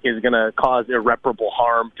that is going to cause irreparable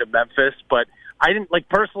harm to Memphis. But I didn't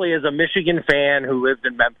personally, as a Michigan fan who lived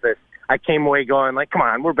in Memphis, I came away going come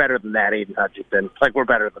on, we're better than that, Aiden Hutchinson. We're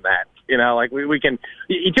better than that. We can.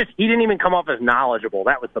 He didn't even come off as knowledgeable.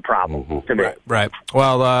 That was the problem to me. Right.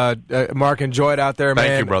 Well, Mark, enjoy it out there, man.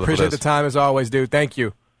 Thank you, brother. Appreciate the time as always, dude. Thank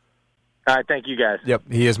you. All right, thank you, guys. Yep,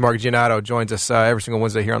 he is Mark Giannotto. Joins us every single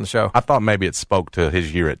Wednesday here on the show. I thought maybe it spoke to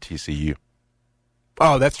his year at TCU.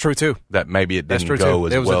 Oh, that's true, too. That maybe it didn't go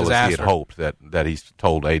as well as he had hoped, that he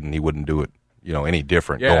told Aiden he wouldn't do it, any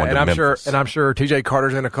different going to Memphis. I'm sure T.J.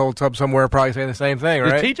 Carter's in a cold tub somewhere probably saying the same thing,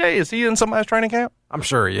 right? Is he in somebody's training camp? I'm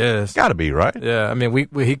sure he is. Got to be, right? Yeah, I mean,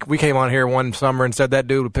 we came on here one summer and said that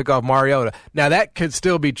dude would pick off Mariota. Now, that could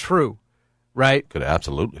still be true, right? Could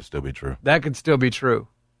absolutely still be true. That could still be true.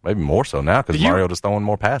 Maybe more so now because Mariota's throwing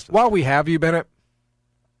more passes. While we have you, Bennett,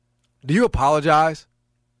 do you apologize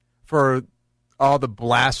for all the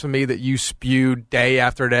blasphemy that you spewed day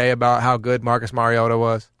after day about how good Marcus Mariota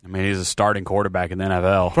was? I mean, he's a starting quarterback in the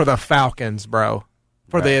NFL. For the Falcons, bro.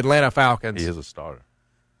 For the Atlanta Falcons. He is a starter.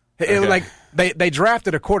 They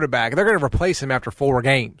drafted a quarterback. They're going to replace him after 4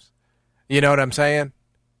 games. You know what I'm saying?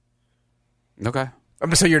 Okay.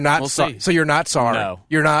 So you're not So you're not sorry. No.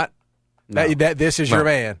 You're not? No. That this is your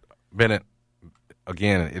man. Bennett,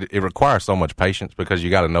 again, it requires so much patience because you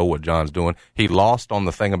got to know what John's doing. He lost on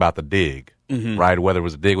the thing about the dig, right? Whether it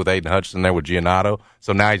was a dig with Aiden Hutchinson there with Giannotto.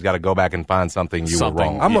 So now he's got to go back and find something were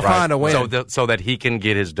wrong. I'm going to find a win. So that he can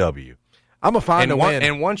get his W. I'm going to find a win.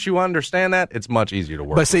 And once you understand that, it's much easier to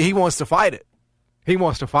work But see, he wants to fight it. He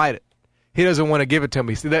wants to fight it. He doesn't want to give it to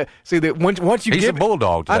me. See that once you he's give a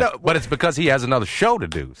bulldog, I know, but it's because he has another show to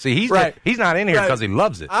do. See, he's not in here because he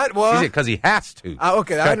loves it. He's because he has to.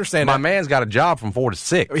 Okay, I understand. My man's got a job from 4 to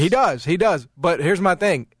 6. He does. But here's my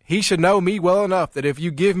thing: he should know me well enough that if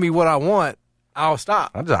you give me what I want, I'll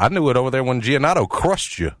stop. I knew it over there when Giannotto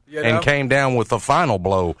crushed you and came down with the final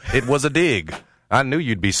blow. It was a dig. I knew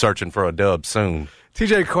you'd be searching for a dub soon.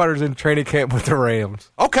 T.J. Carter's in training camp with the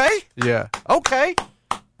Rams. Okay. Yeah. Okay.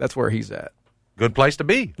 That's where he's at. Good place to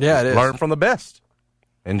be. Yeah, it is. Learn from the best.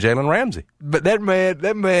 And Jalen Ramsey. But that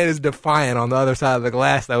man is defiant on the other side of the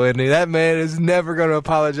glass, though, isn't he? That man is never going to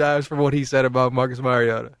apologize for what he said about Marcus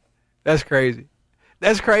Mariota. That's crazy.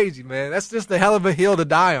 That's crazy, man. That's just a hell of a hill to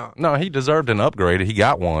die on. No, he deserved an upgrade. He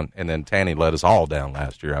got one, and then Tanny let us all down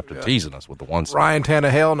last year after teasing us with the one. Ryan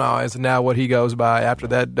Tannehill now is now what he goes by after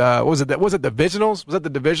that. Was it divisionals? Was that the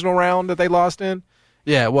divisional round that they lost in?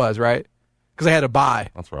 Yeah, it was, right? Because they had a bye.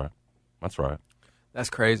 That's right. That's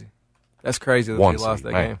crazy. That's crazy that they lost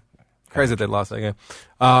that game. Crazy that they lost that game.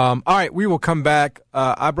 All right, we will come back.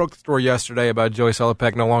 I broke the story yesterday about Joey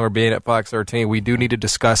Selipek no longer being at Fox 13. We do need to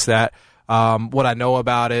discuss that, what I know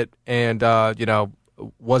about it, and,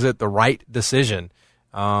 was it the right decision?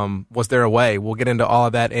 Was there a way? We'll get into all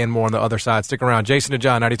of that and more on the other side. Stick around. Jason and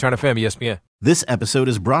John, 90 FM, ESPN. This episode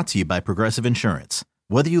is brought to you by Progressive Insurance.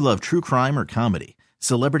 Whether you love true crime or comedy,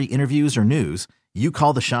 celebrity interviews or news, you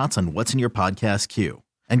call the shots on what's in your podcast queue.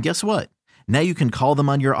 And guess what? Now you can call them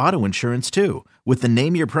on your auto insurance too with the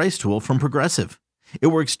Name Your Price tool from Progressive. It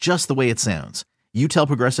works just the way it sounds. You tell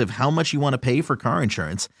Progressive how much you want to pay for car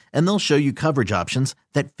insurance, and they'll show you coverage options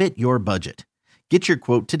that fit your budget. Get your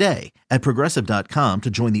quote today at Progressive.com to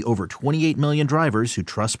join the over 28 million drivers who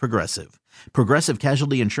trust Progressive. Progressive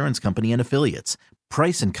Casualty Insurance Company and Affiliates.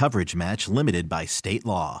 Price and coverage match limited by state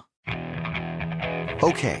law.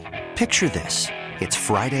 Okay, picture this. It's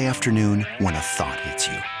Friday afternoon when a thought hits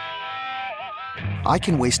you. I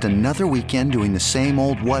can waste another weekend doing the same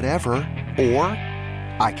old whatever, or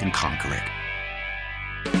I can conquer it.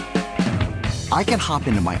 I can hop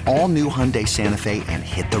into my all-new Hyundai Santa Fe and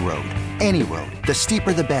hit the road. Any road. The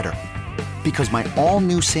steeper, the better. Because my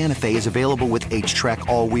all-new Santa Fe is available with H-Track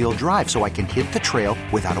all-wheel drive, so I can hit the trail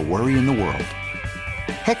without a worry in the world.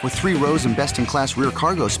 Heck, with 3 rows and best-in-class rear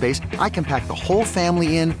cargo space, I can pack the whole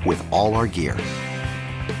family in with all our gear.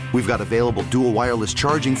 We've got available dual wireless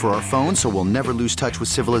charging for our phones, so we'll never lose touch with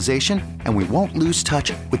civilization, and we won't lose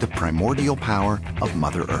touch with the primordial power of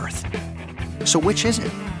Mother Earth. So which is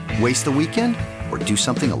it? Waste the weekend or do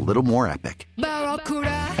something a little more epic?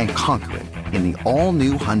 And conquer it in the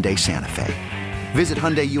all-new Hyundai Santa Fe. Visit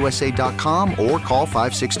HyundaiUSA.com or call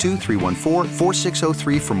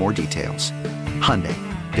 562-314-4603 for more details. Hyundai,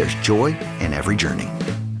 there's joy in every journey.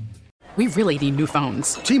 We really need new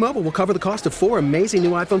phones. T-Mobile will cover the cost of 4 amazing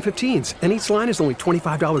new iPhone 15s, and each line is only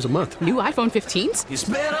 $25 a month. New iPhone 15s? It's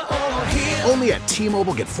better over here. Only at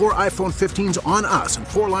T-Mobile, get 4 iPhone 15s on us and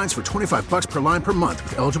 4 lines for $25 per line per month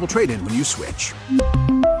with eligible trade-in when you switch.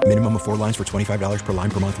 Minimum Minimum of 4 lines for $25 per line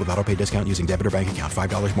per month with autopay discount using debit or bank account.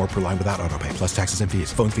 $5 more per line without autopay, plus taxes and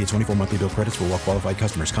fees. Phone fee at 24 monthly bill credits for well-qualified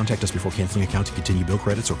customers. Contact us before canceling account to continue bill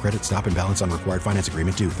credits or credit stop and balance on required finance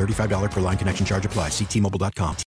agreement due. $35 per line connection charge applies. See T-Mobile.com.